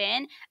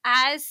happen,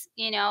 as,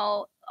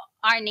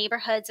 our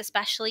neighborhoods,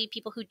 especially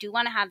people who do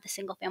want to have the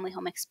single family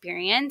home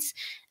experience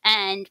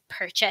and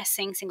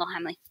purchasing single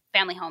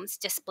family homes,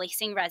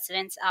 displacing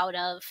residents out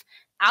of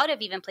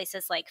even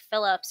places like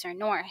Phillips or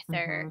North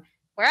or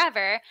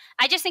wherever.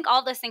 I just think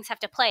all those things have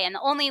to play. And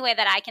the only way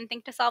that I can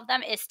think to solve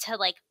them is to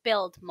like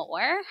build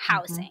more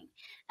housing.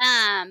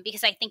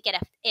 because I think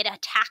it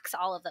attacks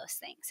all of those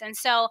things. And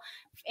so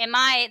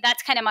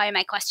that's kind of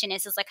my question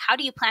is like, how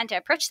do you plan to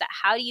approach that?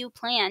 How do you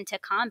plan to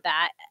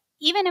combat,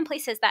 even in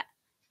places that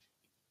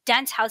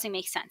dense housing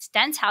makes sense?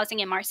 Dense housing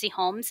in Marcy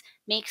Homes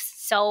makes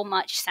so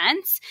much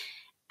sense.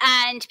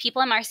 And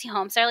people in Marcy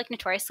Homes are like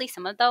notoriously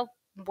some of the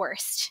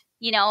worst,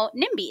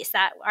 NIMBYs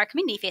that our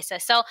community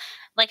faces. So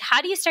like,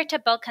 how do you start to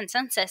build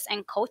consensus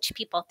and coach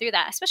people through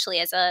that, especially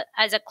as a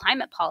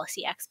climate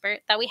policy expert,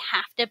 that we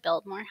have to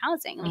build more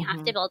housing and we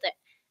have to build it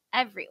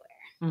everywhere?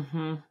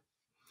 Mm-hmm.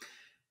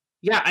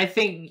 Yeah,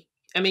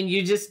 I mean,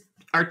 you just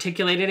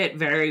articulated it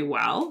very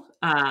well.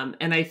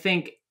 And I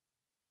think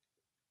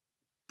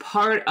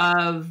part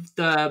of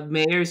the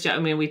mayor's job, I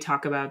mean, we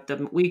talk about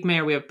the weak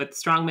mayor, we have but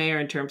strong mayor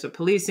in terms of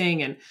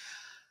policing,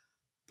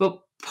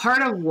 but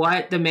part of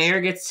what the mayor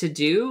gets to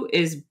do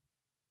is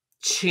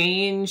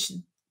change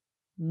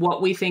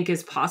what we think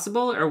is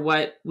possible, or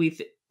what we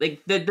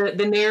like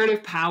the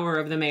narrative power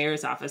of the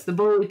mayor's office, the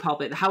bully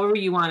pulpit, however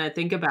you want to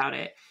think about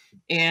it.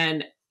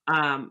 And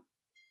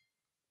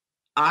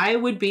I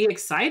would be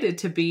excited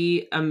to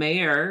be a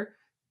mayor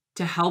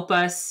to help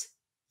us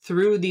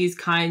through these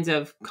kinds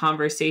of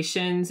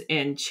conversations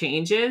and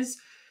changes.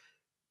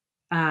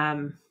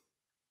 And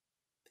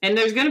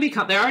there's going to be,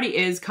 there already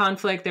is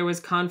conflict. There was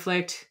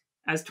conflict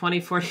as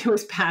 2040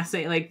 was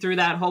passing, like through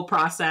that whole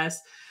process.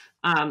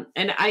 And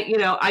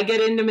I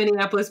get into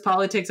Minneapolis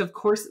politics, of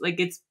course, like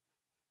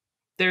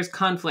there's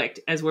conflict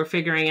as we're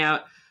figuring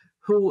out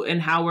who and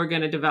how we're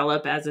going to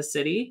develop as a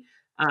city.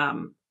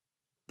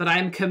 But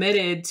I'm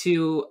committed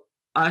to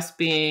us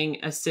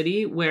being a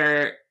city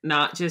where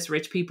not just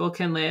rich people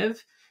can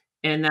live,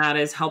 and that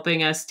is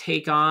helping us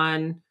take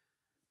on,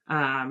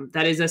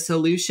 that is a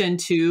solution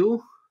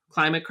to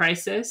climate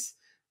crisis,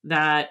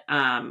 that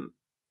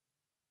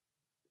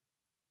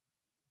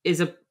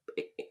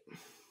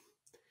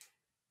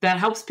that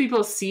helps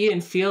people see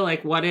and feel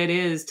like what it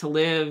is to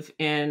live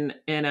in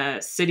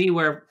a city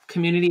where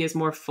community is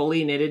more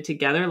fully knitted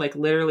together, like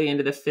literally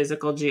into the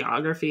physical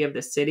geography of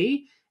the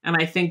city. And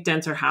I think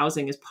denser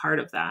housing is part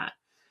of that.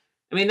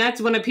 I mean,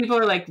 that's when people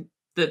are like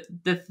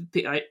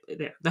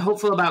the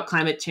hopeful about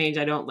climate change.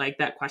 I don't like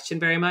that question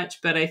very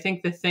much, but I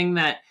think the thing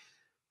that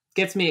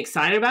gets me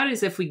excited about it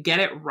is if we get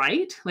it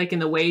right, like in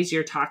the ways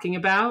you're talking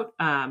about,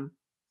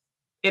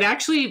 it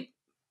actually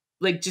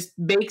like just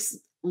makes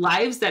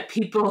lives that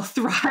people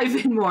thrive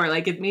in more.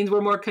 Like it means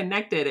we're more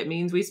connected. It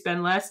means we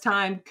spend less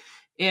time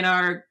in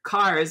our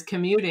cars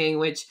commuting,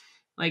 which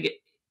like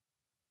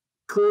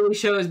clearly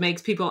shows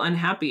makes people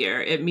unhappier.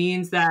 It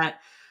means that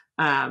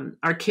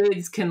our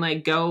kids can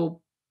like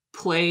go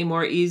play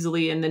more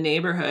easily in the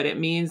neighborhood. It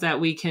means that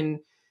we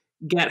can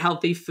get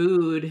healthy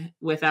food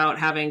without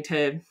having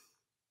to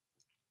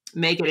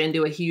make it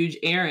into a huge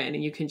errand,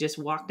 and you can just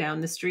walk down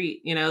the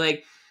street.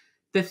 Like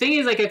the thing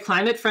is, like a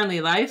climate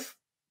friendly life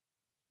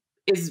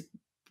is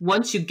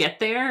once you get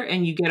there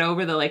and you get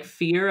over the like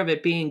fear of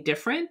it being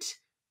different.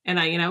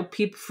 And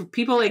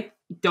people like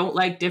don't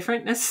like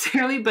different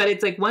necessarily, but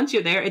it's like once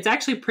you're there, it's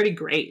actually pretty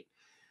great.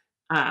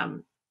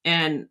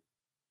 And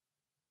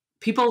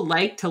people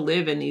like to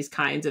live in these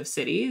kinds of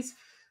cities.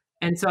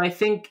 And so I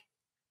think,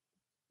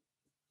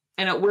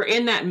 and we're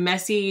in that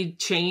messy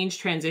change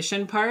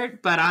transition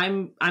part, but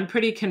I'm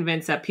pretty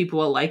convinced that people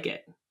will like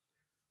it.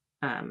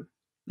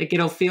 Like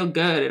it'll feel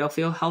good. It'll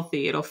feel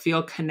healthy. It'll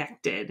feel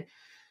connected.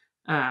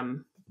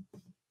 And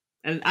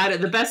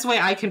the best way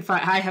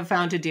I have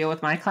found to deal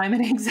with my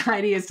climate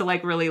anxiety is to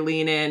like really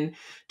lean in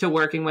to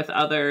working with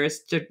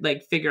others to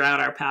like figure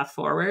out our path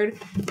forward.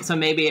 So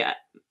maybe,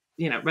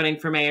 running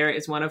for mayor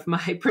is one of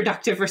my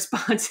productive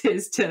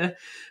responses to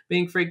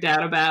being freaked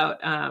out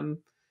about.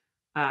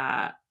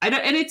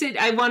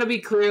 I want to be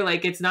clear,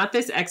 like, it's not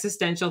this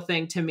existential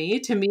thing to me.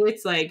 To me,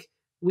 it's like,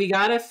 we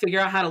got to figure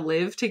out how to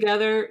live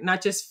together,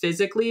 not just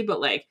physically, but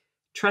like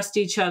trust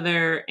each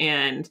other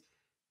and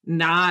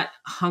not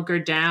hunker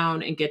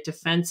down and get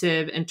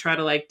defensive and try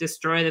to like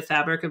destroy the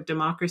fabric of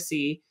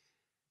democracy.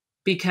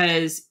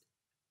 Because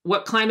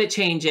what climate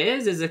change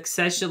is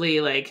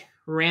essentially like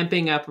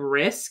ramping up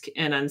risk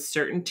and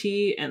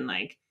uncertainty. And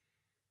like,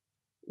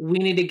 we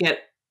need to get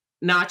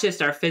not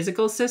just our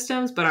physical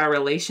systems, but our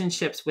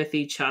relationships with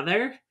each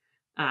other,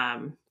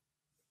 that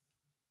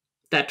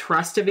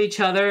trust of each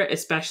other,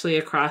 especially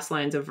across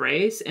lines of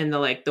race, and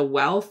the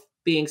wealth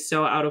being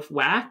so out of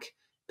whack,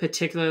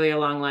 particularly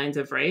along lines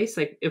of race.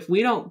 Like if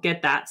we don't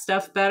get that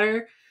stuff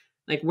better,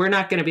 like we're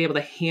not going to be able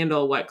to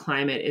handle what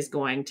climate is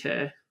going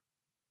to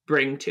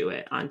bring to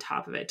it on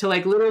top of it, to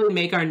like literally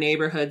make our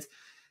neighborhoods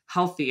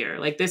healthier.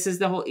 Like this is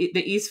the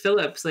East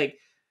Phillips, like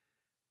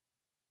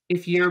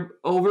if you're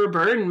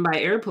overburdened by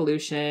air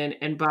pollution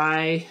and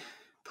by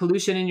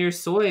pollution in your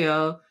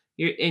soil,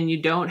 and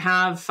you don't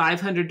have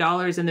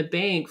 $500 in the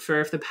bank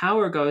for if the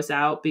power goes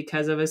out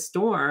because of a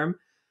storm,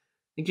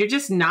 like you're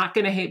just not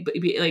going to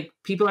like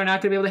people are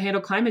not going to be able to handle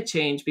climate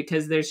change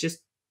because there's just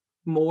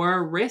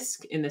more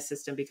risk in the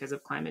system because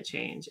of climate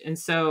change. And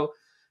so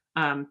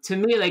to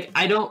me, like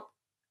I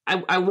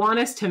want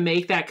us to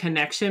make that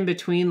connection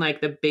between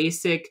like the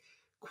basic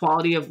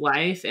quality of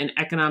life and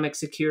economic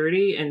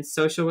security and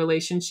social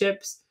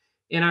relationships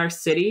in our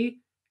city,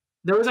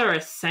 those are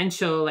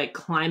essential like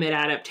climate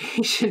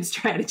adaptation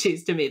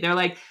strategies to me. They're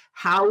like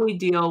how we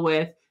deal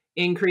with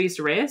increased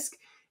risk,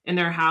 and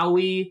they're how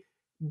we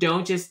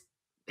don't just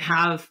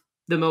have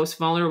the most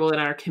vulnerable in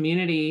our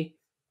community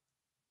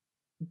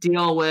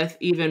deal with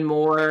even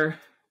more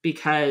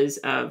because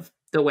of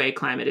the way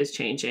climate is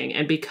changing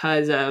and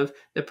because of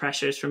the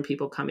pressures from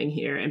people coming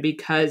here and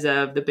because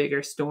of the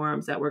bigger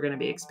storms that we're going to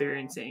be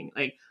experiencing.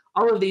 Like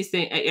all of these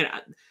things, you know,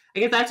 I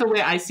guess that's the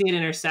way I see it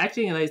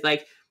intersecting. Is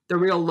like the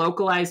real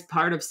localized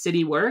part of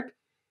city work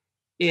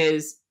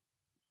is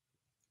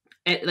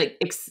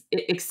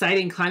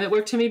exciting climate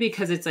work to me,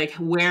 because it's like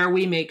where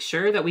we make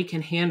sure that we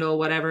can handle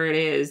whatever it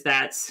is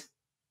that's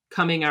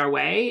coming our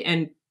way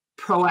and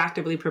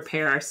proactively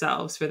prepare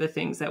ourselves for the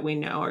things that we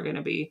know are going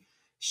to be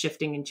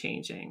shifting and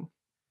changing.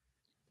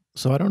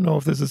 So I don't know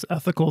if this is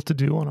ethical to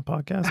do on a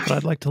podcast, but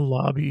I'd like to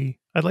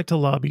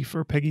lobby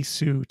for Peggy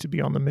Sue to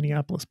be on the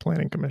Minneapolis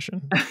Planning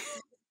Commission.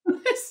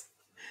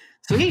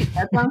 Sweet.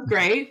 That sounds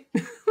great.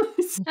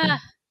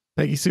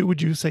 Peggy Sue,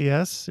 would you say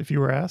yes if you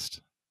were asked?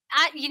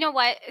 You know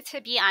what?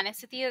 To be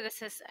honest with you,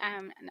 this is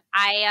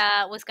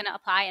I was going to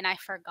apply and I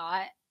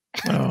forgot.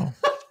 Oh.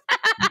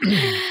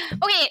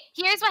 Okay,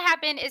 here's what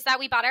happened is that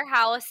we bought our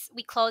house.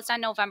 We closed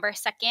on November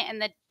 2nd,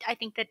 and I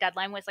think the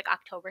deadline was like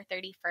October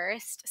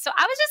 31st. So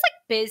I was just like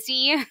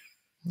busy.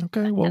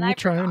 Okay, well, we'll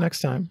try it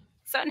next time.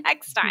 So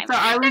next time.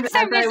 So next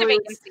time there's a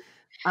vacancy.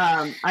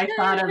 I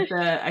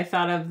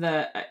thought of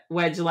the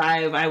Wedge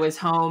Live. I was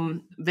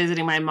home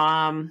visiting my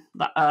mom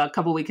a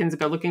couple weekends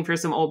ago, looking for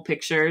some old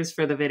pictures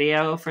for the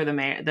video for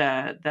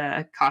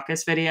the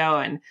caucus video.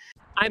 And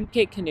I'm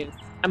Kate Knuth.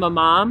 I'm a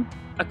mom,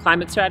 a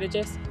climate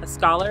strategist, a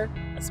scholar,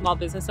 a small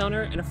business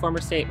owner, and a former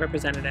state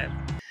representative.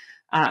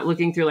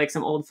 Looking through like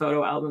some old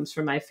photo albums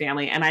from my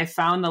family, and I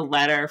found the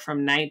letter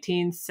from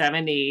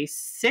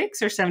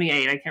 1976 or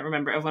 78, I can't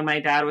remember, of when my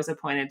dad was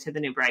appointed to the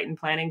New Brighton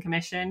Planning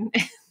Commission.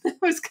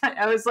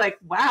 I was like,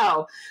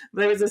 wow,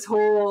 there was this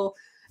whole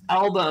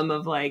album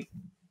of like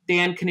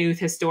Dan Knuth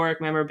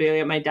historic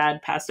memorabilia. My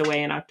dad passed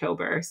away in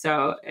October,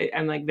 so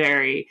I'm like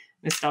very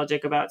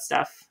nostalgic about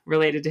stuff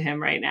related to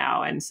him right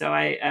now, and so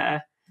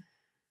I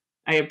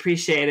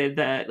appreciated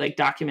the like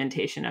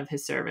documentation of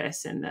his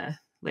service in the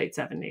late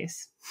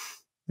 70s.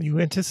 You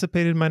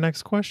anticipated my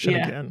next question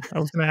again. I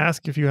was going to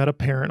ask if you had a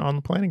parent on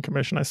the planning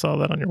commission. I saw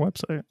that on your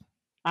website.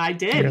 I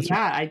did.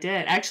 Yeah, I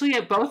did. Actually,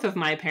 at both of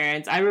my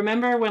parents. I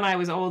remember when I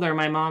was older,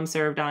 my mom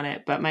served on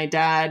it, but my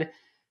dad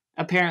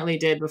apparently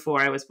did before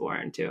I was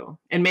born too.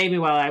 And maybe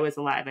while I was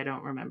alive. I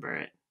don't remember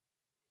it.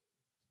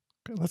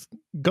 Okay,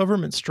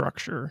 government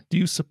structure. Do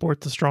you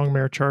support the Strong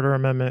Mayor Charter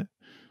Amendment?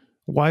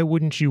 Why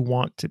wouldn't you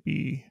want to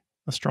be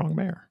a strong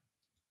mayor?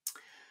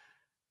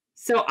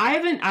 So I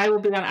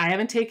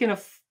haven't taken a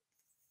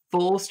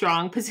full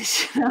strong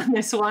position on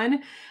this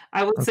one.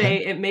 I would say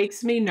it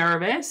makes me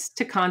nervous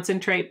to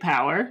concentrate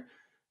power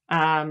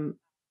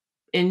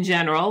in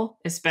general,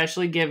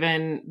 especially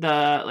given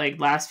the like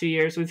last few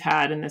years we've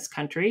had in this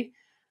country.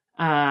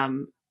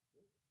 And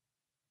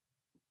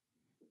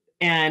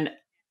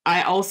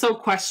I also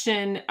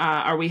question,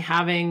 are we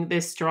having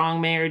this strong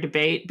mayor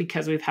debate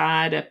because we've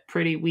had a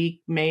pretty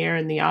weak mayor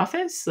in the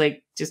office,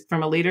 like just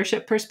from a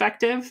leadership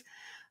perspective?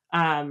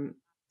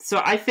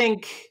 So I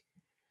think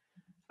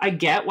I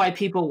get why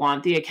people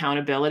want the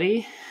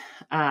accountability.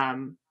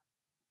 And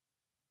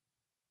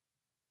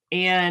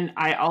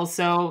I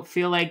also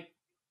feel like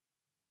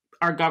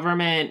our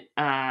government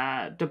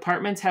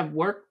departments have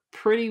worked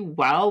pretty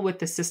well with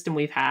the system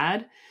we've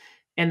had.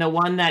 And the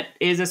one that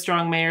is a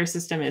strong mayor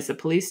system is the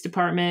police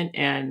department.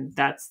 And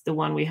that's the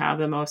one we have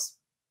the most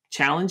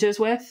challenges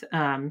with.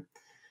 And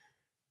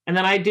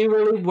then I do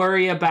really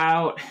worry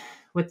about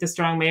with the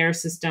strong mayor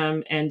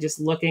system and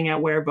just looking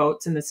at where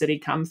votes in the city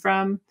come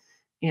from.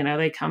 You know,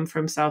 they come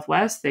from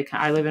Southwest.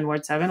 I live in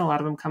Ward 7. A lot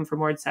of them come from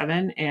Ward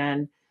 7.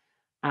 And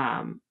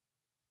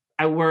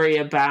I worry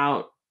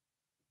about,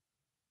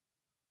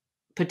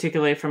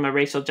 particularly from a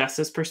racial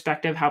justice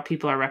perspective, how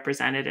people are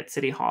represented at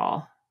City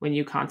Hall when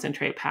you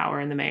concentrate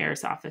power in the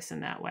mayor's office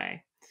in that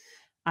way.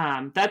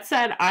 That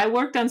said, I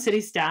worked on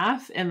city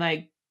staff, and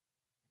like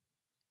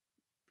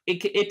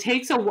it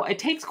takes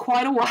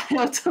quite a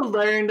while to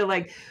learn to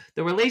like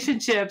the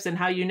relationships and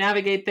how you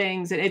navigate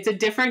things. And it's a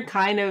different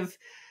kind of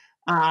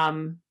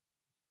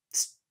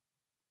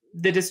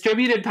the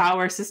distributed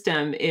power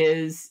system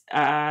is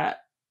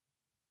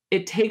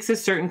it takes a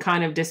certain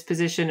kind of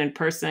disposition and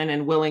person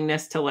and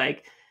willingness to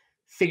like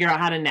figure out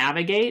how to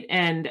navigate.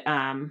 And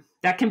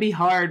that can be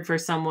hard for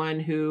someone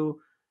who,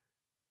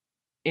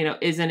 you know,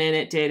 isn't in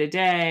it day to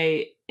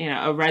day, you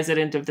know, a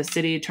resident of the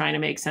city trying to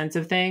make sense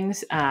of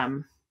things.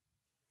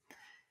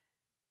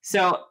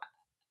 So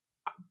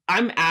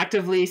I'm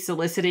actively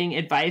soliciting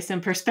advice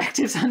and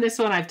perspectives on this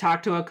one. I've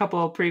talked to a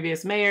couple of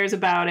previous mayors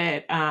about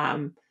it.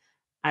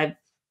 I've,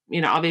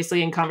 you know,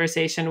 obviously in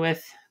conversation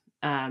with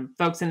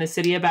folks in the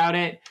city about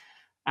it.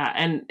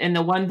 And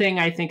the one thing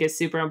I think is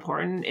super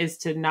important is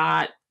to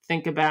not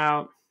think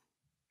about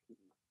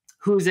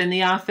who's in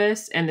the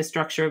office and the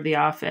structure of the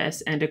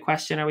office, and to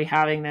question, are we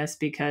having this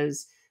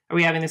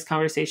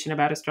conversation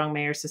about a strong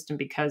mayor system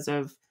because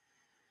of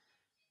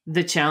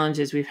the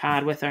challenges we've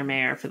had with our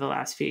mayor for the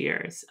last few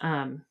years?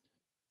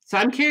 So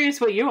I'm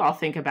curious what you all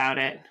think about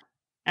it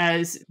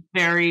as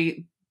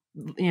very,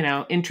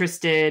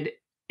 interested,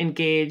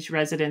 engaged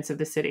residents of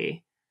the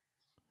city.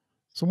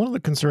 So one of the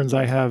concerns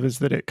I have is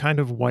that it kind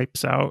of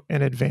wipes out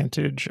an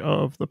advantage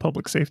of the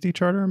public safety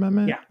charter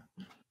amendment.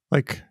 Yeah.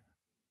 Like,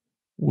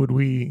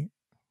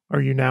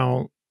 are you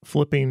now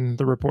flipping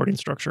the reporting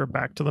structure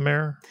back to the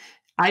mayor?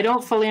 I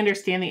don't fully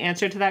understand the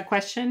answer to that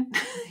question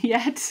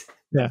yet.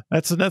 Yeah,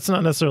 that's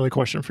not necessarily a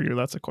question for you.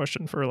 That's a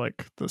question for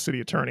like the city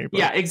attorney. But,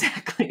 yeah,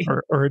 exactly.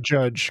 Or a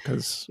judge,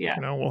 because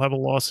we'll have a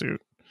lawsuit.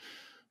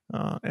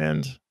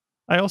 And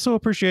I also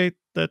appreciate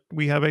that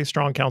we have a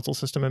strong council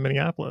system in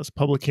Minneapolis.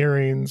 Public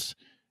hearings,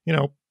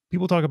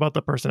 people talk about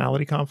the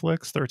personality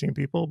conflicts, 13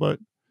 people, but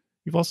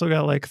you've also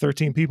got like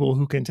 13 people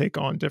who can take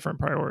on different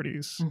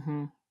priorities.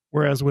 Mm-hmm.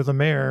 Whereas with a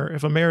mayor,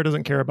 if a mayor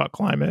doesn't care about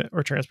climate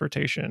or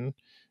transportation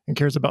and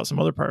cares about some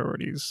other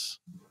priorities,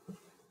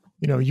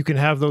 you can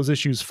have those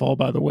issues fall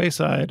by the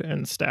wayside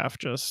and staff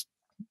just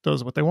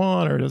does what they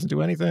want or doesn't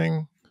do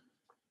anything.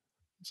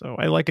 So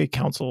I like a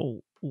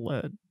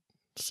council-led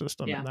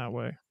system in that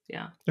way.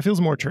 Yeah. It feels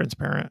more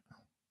transparent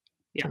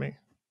to me.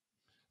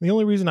 The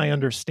only reason I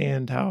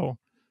understand how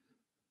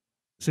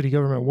city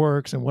government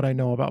works and what I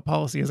know about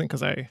policy isn't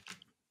because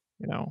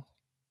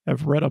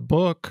I've read a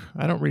book.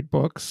 I don't read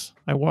books.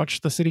 I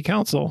watch the city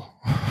council.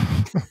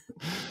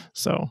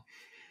 So.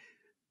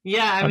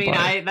 Yeah, I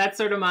mean, that's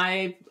sort of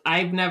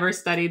I've never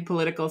studied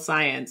political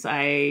science.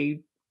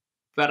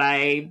 But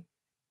I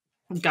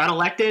got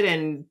elected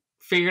and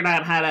figured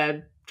out how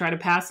to try to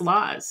pass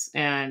laws,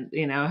 and,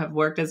 have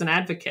worked as an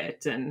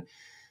advocate and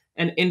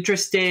an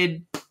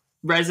interested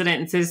resident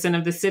and citizen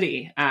of the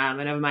city,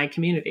 and of my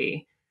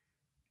community.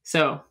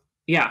 So,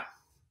 yeah,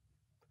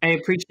 I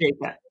appreciate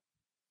that.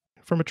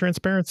 From a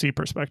transparency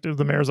perspective,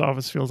 the mayor's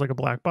office feels like a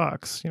black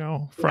box.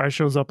 Fry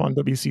shows up on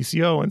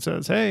WCCO and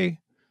says, hey,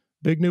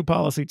 big new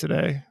policy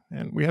today.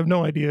 And we have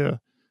no idea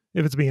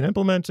if it's being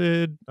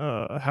implemented,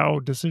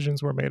 how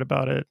decisions were made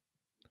about it.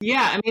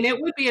 Yeah, I mean,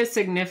 it would be a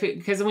significant,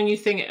 because when you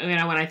think, when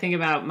I think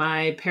about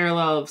my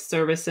parallel of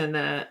service in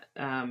the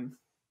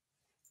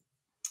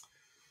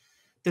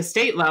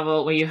state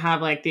level, where you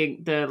have like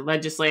the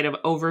legislative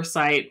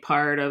oversight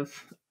part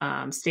of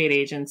state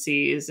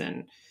agencies,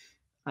 and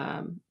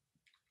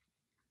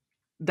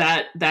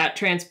that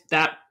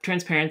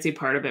transparency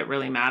part of it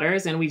really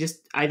matters. And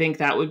I think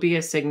that would be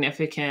a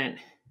significant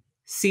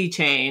sea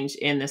change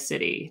in the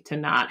city to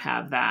not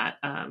have that.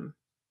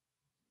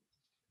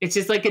 It's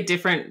just like a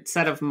different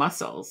set of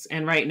muscles.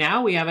 And right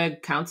now we have a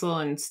council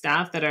and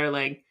staff that are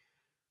like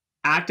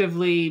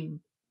actively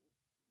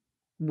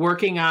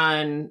working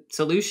on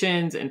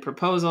solutions and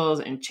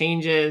proposals and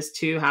changes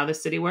to how the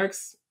city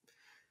works.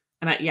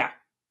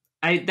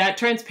 And that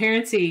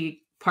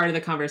transparency part of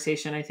the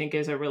conversation, I think,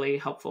 is a really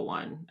helpful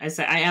one.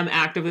 I am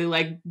actively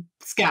like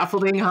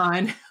scaffolding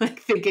on,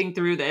 like thinking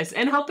through this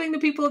and helping the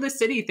people of the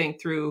city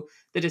think through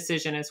the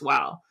decision as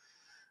well.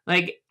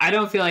 Like, I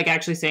don't feel like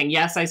actually saying,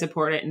 yes, I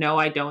support it, no,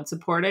 I don't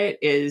support it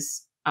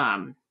is,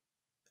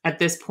 at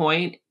this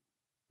point,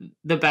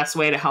 the best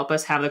way to help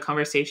us have the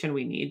conversation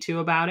we need to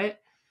about it.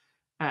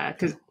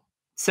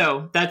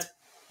 So that's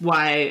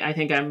why I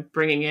think I'm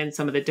bringing in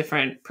some of the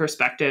different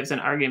perspectives and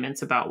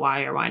arguments about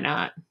why or why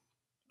not.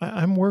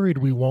 I'm worried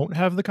we won't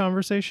have the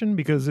conversation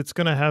because it's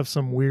going to have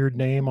some weird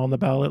name on the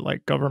ballot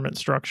like government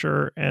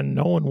structure, and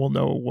no one will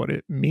know what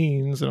it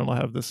means, and it'll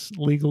have this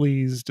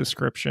legalese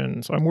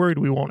description. So I'm worried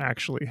we won't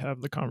actually have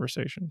the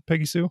conversation.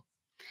 Peggy Sue?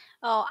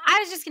 Oh, I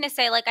was just going to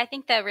say, I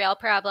think the real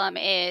problem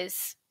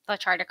is the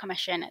Charter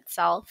Commission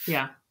itself.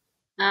 Yeah.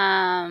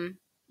 I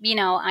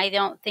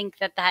don't think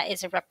that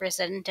is a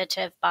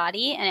representative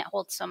body, and it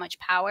holds so much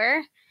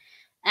power.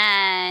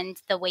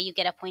 And the way you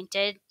get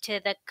appointed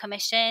to the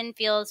commission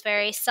feels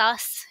very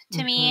sus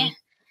to me.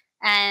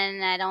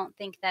 And I don't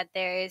think that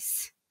I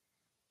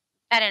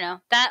don't know,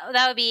 that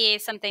would be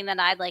something that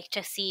I'd like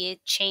to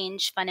see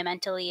change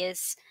fundamentally,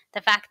 is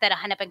the fact that a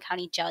Hennepin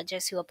County judge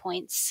is who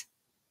appoints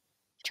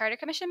Charter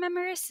Commission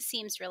members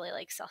seems really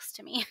sus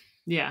to me.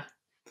 Yeah.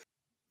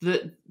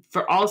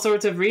 For all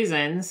sorts of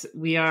reasons,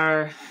 we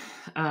are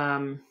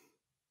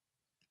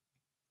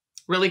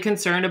really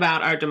concerned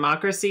about our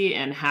democracy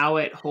and how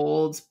it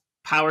holds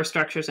power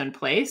structures in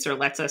place or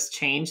lets us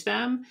change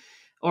them,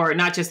 or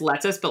not just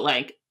lets us,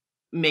 but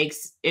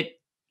makes it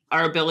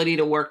our ability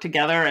to work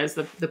together as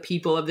the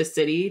people of the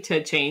city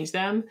to change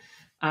them.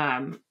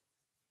 And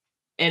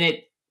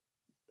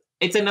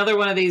it's another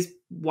one of these,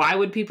 why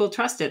would people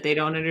trust it? They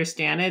don't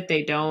understand it.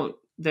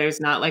 There's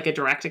not a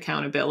direct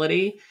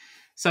accountability.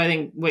 So I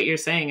think what you're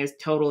saying is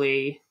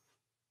totally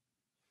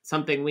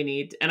something we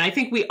need. And I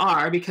think we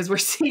are, because we're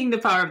seeing the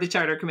power of the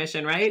Charter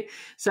Commission, right?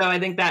 So I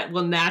think that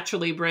will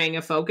naturally bring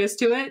a focus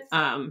to it.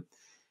 And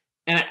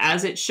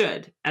as it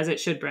should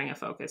bring a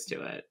focus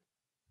to it.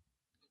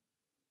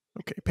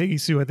 Okay, Peggy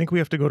Sue, I think we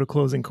have to go to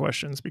closing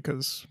questions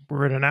because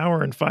we're at an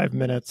hour and 5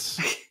 minutes.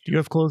 Do you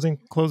have closing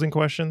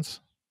questions?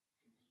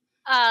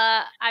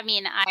 I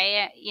mean,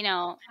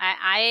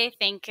 I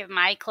think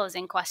my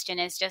closing question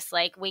is just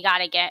like, we got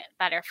to get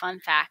better fun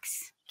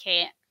facts.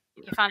 Kate,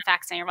 your fun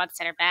facts on your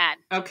website are bad.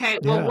 Okay.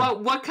 Well, Yeah.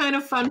 what kind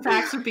of fun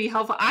facts would be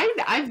helpful?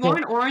 I've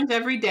worn orange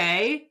every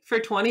day for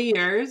 20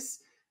 years.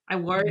 I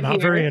wore it Not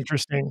here. very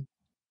interesting.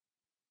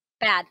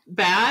 Bad.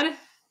 Bad.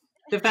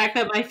 The fact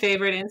that my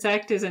favorite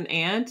insect is an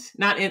ant,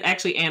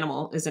 actually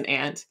animal is an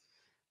ant.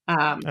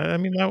 I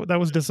mean, that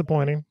was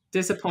disappointing.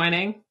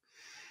 Disappointing.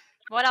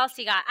 What else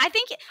you got? I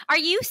think, are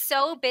you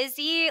so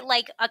busy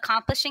like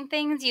accomplishing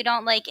things you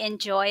don't like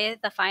enjoy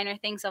the finer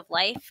things of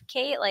life,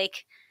 Kate?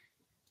 Like,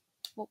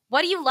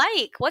 what do you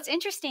like? What's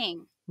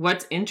interesting?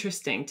 What's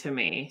interesting to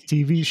me?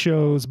 TV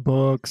shows,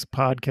 books,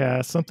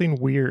 podcasts, something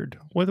weird.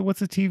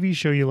 What's a TV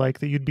show you like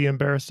that you'd be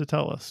embarrassed to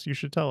tell us? You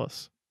should tell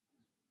us.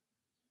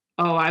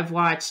 Oh, I've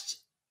watched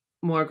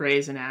more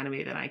Grey's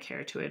Anatomy than I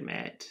care to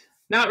admit.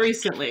 Not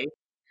recently.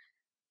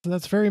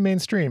 That's very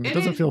mainstream. It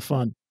doesn't feel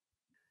fun.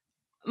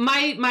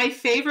 My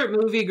favorite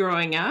movie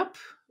growing up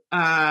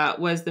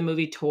was the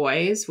movie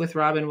Toys with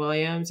Robin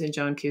Williams and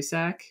Joan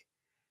Cusack,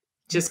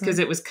 just because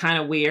it was kind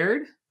of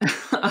weird.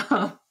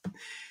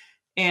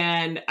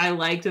 And I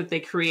liked that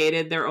they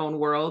created their own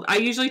world. I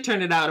usually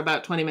turn it out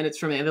about 20 minutes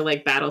from the end of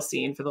like battle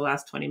scene. For the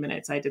last 20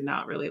 minutes, I did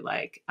not really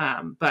like.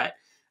 But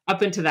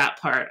up into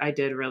that part, I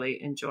did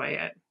really enjoy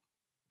it.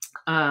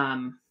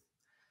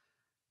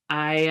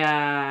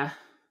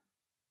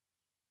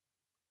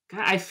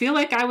 I feel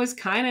like I was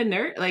kind of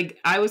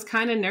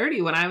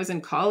nerdy when I was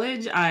in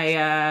college.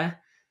 I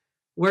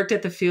worked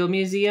at the Field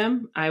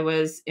Museum. I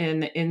was in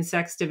the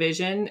insects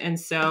division, and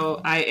so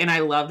I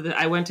loved that.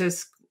 I went to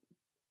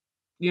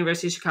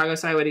University of Chicago,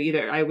 so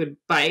I would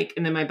bike,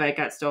 and then my bike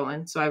got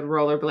stolen, so I would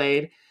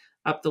rollerblade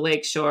up the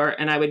lake shore,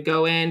 and I would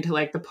go into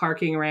like the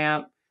parking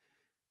ramp,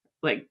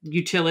 like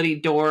utility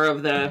door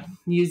of the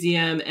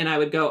museum, and I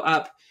would go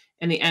up.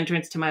 And the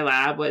entrance to my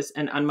lab was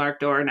an unmarked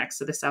door next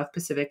to the South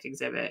Pacific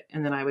exhibit.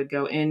 And then I would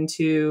go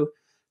into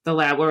the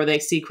lab where they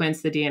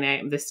sequenced the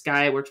DNA. This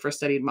guy I worked for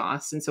studied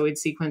moths. And so we'd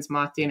sequence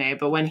moth DNA.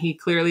 But when he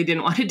clearly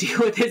didn't want to deal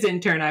with his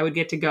intern, I would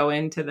get to go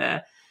into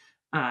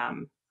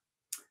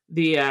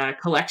the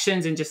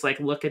collections and just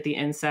like look at the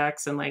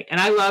insects. And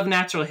I love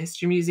natural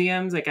history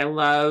museums. Like I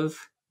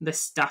love the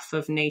stuff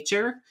of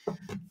nature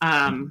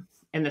and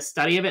the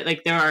study of it.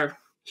 Like there are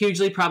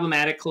hugely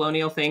problematic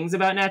colonial things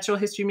about natural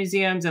history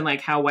museums and like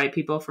how white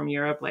people from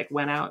Europe like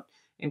went out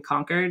and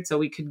conquered. So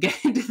we could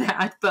get into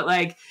that. But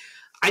like,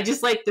 I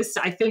just like this.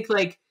 I think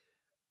like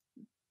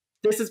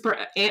this is,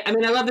 I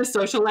mean, I love the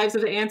social lives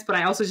of the ants, but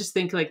I also just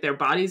think like their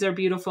bodies are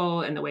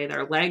beautiful and the way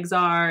their legs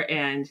are.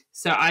 And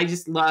so I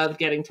just love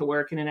getting to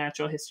work in a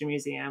natural history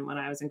museum when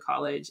I was in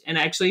college. And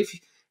actually,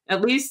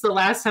 at least the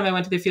last time I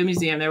went to the Field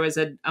Museum, there was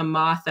a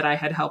moth that I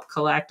had helped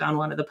collect on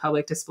one of the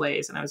public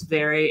displays. And I was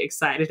very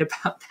excited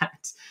about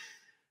that.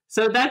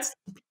 So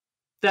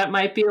that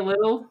might be a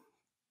little,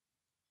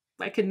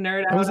 I could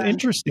nerd out. That was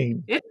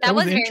interesting. That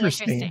was very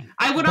interesting.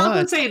 I would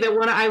also say that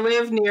when I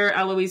live near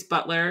Eloise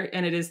Butler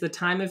and it is the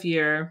time of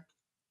year,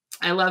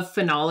 I love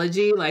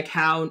phenology, like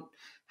how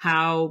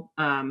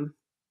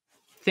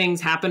things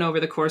happen over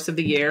the course of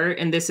the year.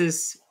 And this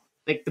is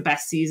like the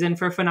best season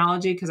for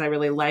phenology because I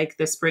really like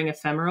the spring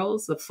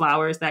ephemerals, the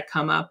flowers that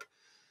come up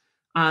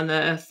on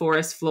the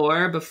forest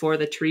floor before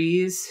the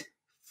trees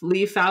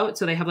leaf out.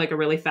 So they have like a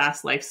really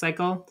fast life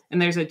cycle.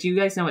 And do you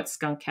guys know what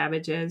skunk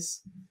cabbage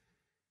is?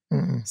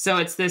 Mm-mm. So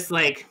it's this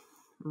like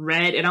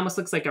red, it almost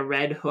looks like a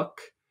red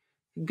hook.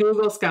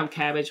 Google skunk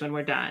cabbage when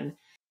we're done.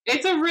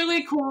 It's a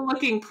really cool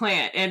looking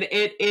plant and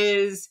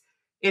it's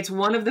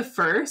one of the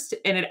first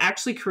and it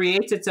actually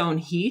creates its own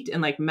heat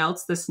and like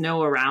melts the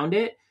snow around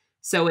it.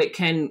 So it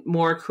can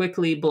more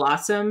quickly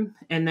blossom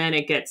and then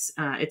it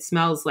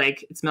smells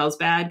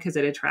bad because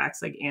it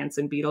attracts like ants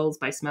and beetles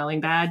by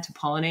smelling bad to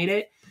pollinate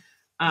it.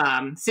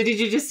 So did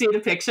you just see the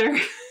picture?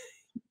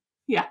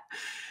 Yeah.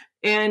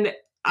 And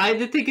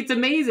I think it's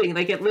amazing.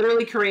 Like it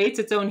literally creates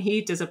its own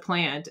heat as a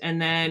plant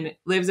and then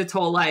lives its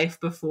whole life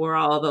before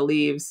all the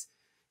leaves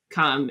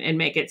come and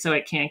make it so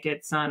it can't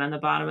get sun on the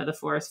bottom of the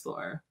forest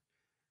floor.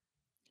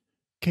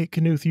 Kate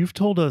Knuth, you've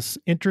told us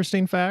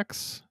interesting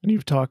facts and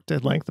you've talked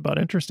at length about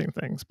interesting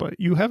things, but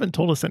you haven't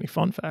told us any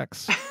fun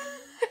facts.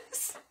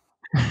 So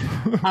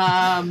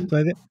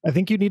I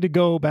think you need to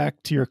go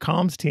back to your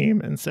comms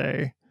team and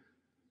say,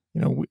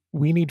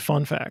 we need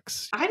fun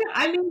facts. I'm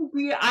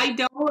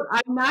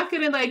not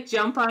going to like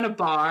jump on a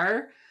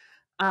bar.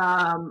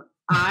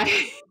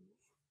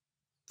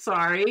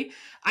 Sorry.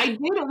 I did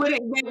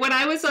when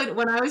I was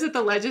at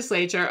the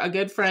legislature, a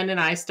good friend and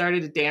I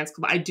started a dance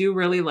club. I do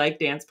really like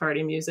dance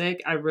party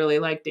music. I really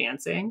like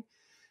dancing.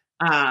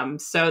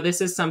 So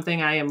this is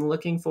something I am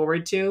looking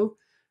forward to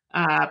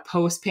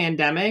post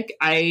pandemic.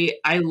 I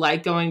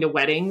like going to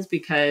weddings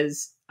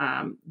because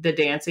the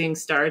dancing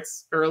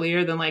starts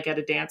earlier than like at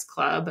a dance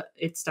club.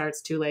 It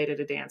starts too late at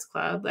a dance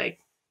club.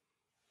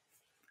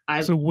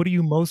 So what are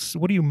you most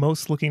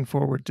looking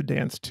forward to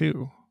dance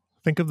to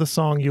Think of the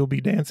song you'll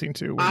be dancing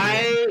to.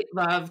 I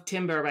love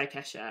Timber by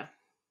Kesha.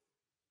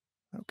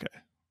 Okay.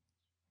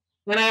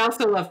 And I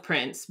also love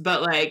Prince,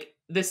 but like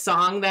the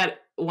song that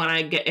when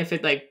I get, if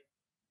it like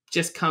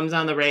just comes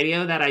on the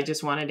radio that I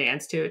just want to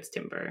dance to, it's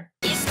Timber.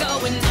 It's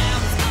going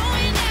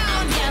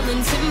down,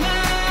 yelling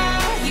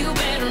timber. You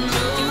better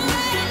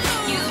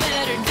move, you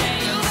better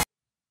dance.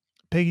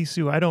 Peggy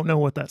Sue, I don't know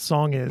what that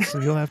song is, so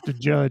you'll have to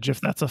judge if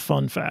that's a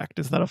fun fact.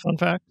 Is that a fun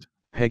fact?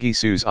 Peggy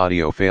Sue's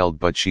audio failed,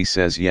 but she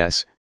says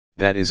yes,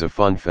 that is a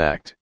fun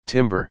fact.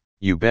 Timber,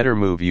 you better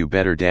move, you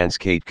better dance,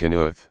 Kate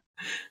Knuth.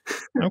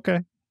 Okay.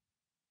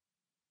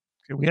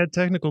 We had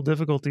technical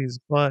difficulties,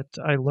 but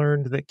I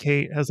learned that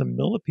Kate has a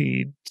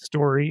millipede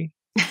story,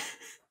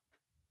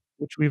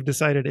 which we've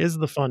decided is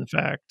the fun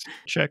fact.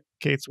 Check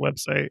Kate's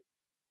website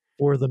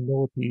for the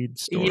millipede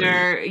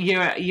story.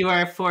 You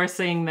are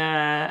forcing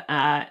the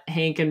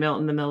Hank and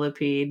Milton the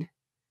millipede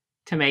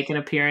to make an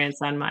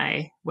appearance on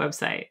my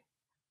website.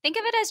 Think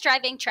of it as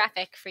driving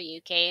traffic for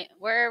you, Kate.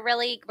 We're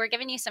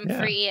giving you some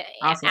free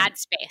Awesome. ad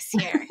space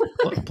here.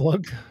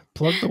 plug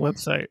the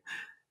website.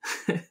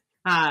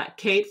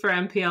 Kate for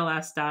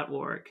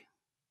mpls.org.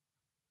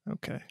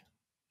 Okay.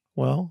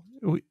 Well,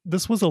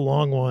 this was a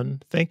long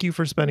one. Thank you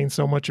for spending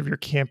so much of your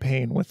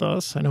campaign with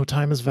us. I know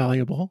time is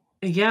valuable.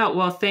 Yeah,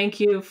 well, thank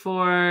you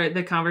for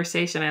the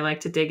conversation. I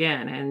like to dig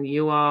in, and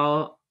you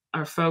all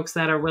are folks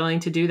that are willing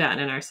to do that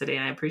in our city,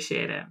 and I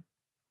appreciate it.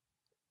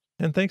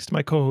 And thanks to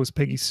my co-host,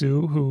 Peggy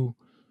Sue, who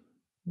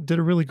did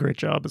a really great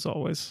job as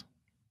always.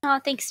 Oh,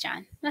 thanks,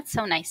 John. That's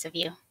so nice of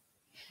you.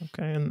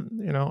 Okay,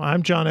 and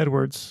I'm John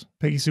Edwards.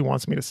 Peggy Sue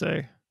wants me to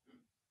say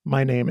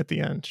my name at the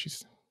end.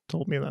 She's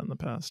told me that in the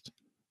past.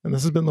 And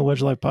this has been the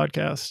Wedge Life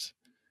Podcast,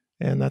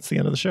 and that's the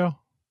end of the show.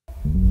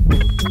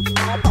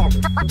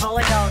 All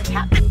I know,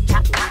 tap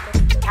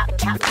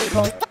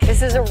people.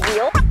 This is a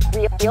real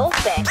thing. Real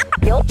thing.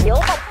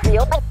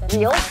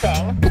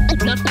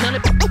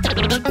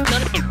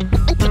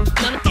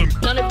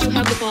 None of you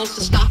have the balls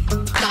to stop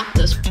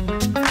this.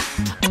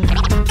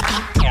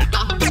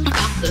 Stop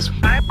this.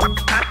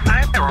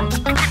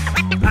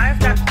 I've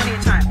got plenty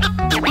of time.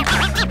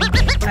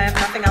 I have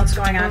nothing else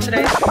going on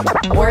today.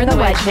 We're in the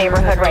Wedge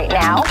neighborhood right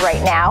now.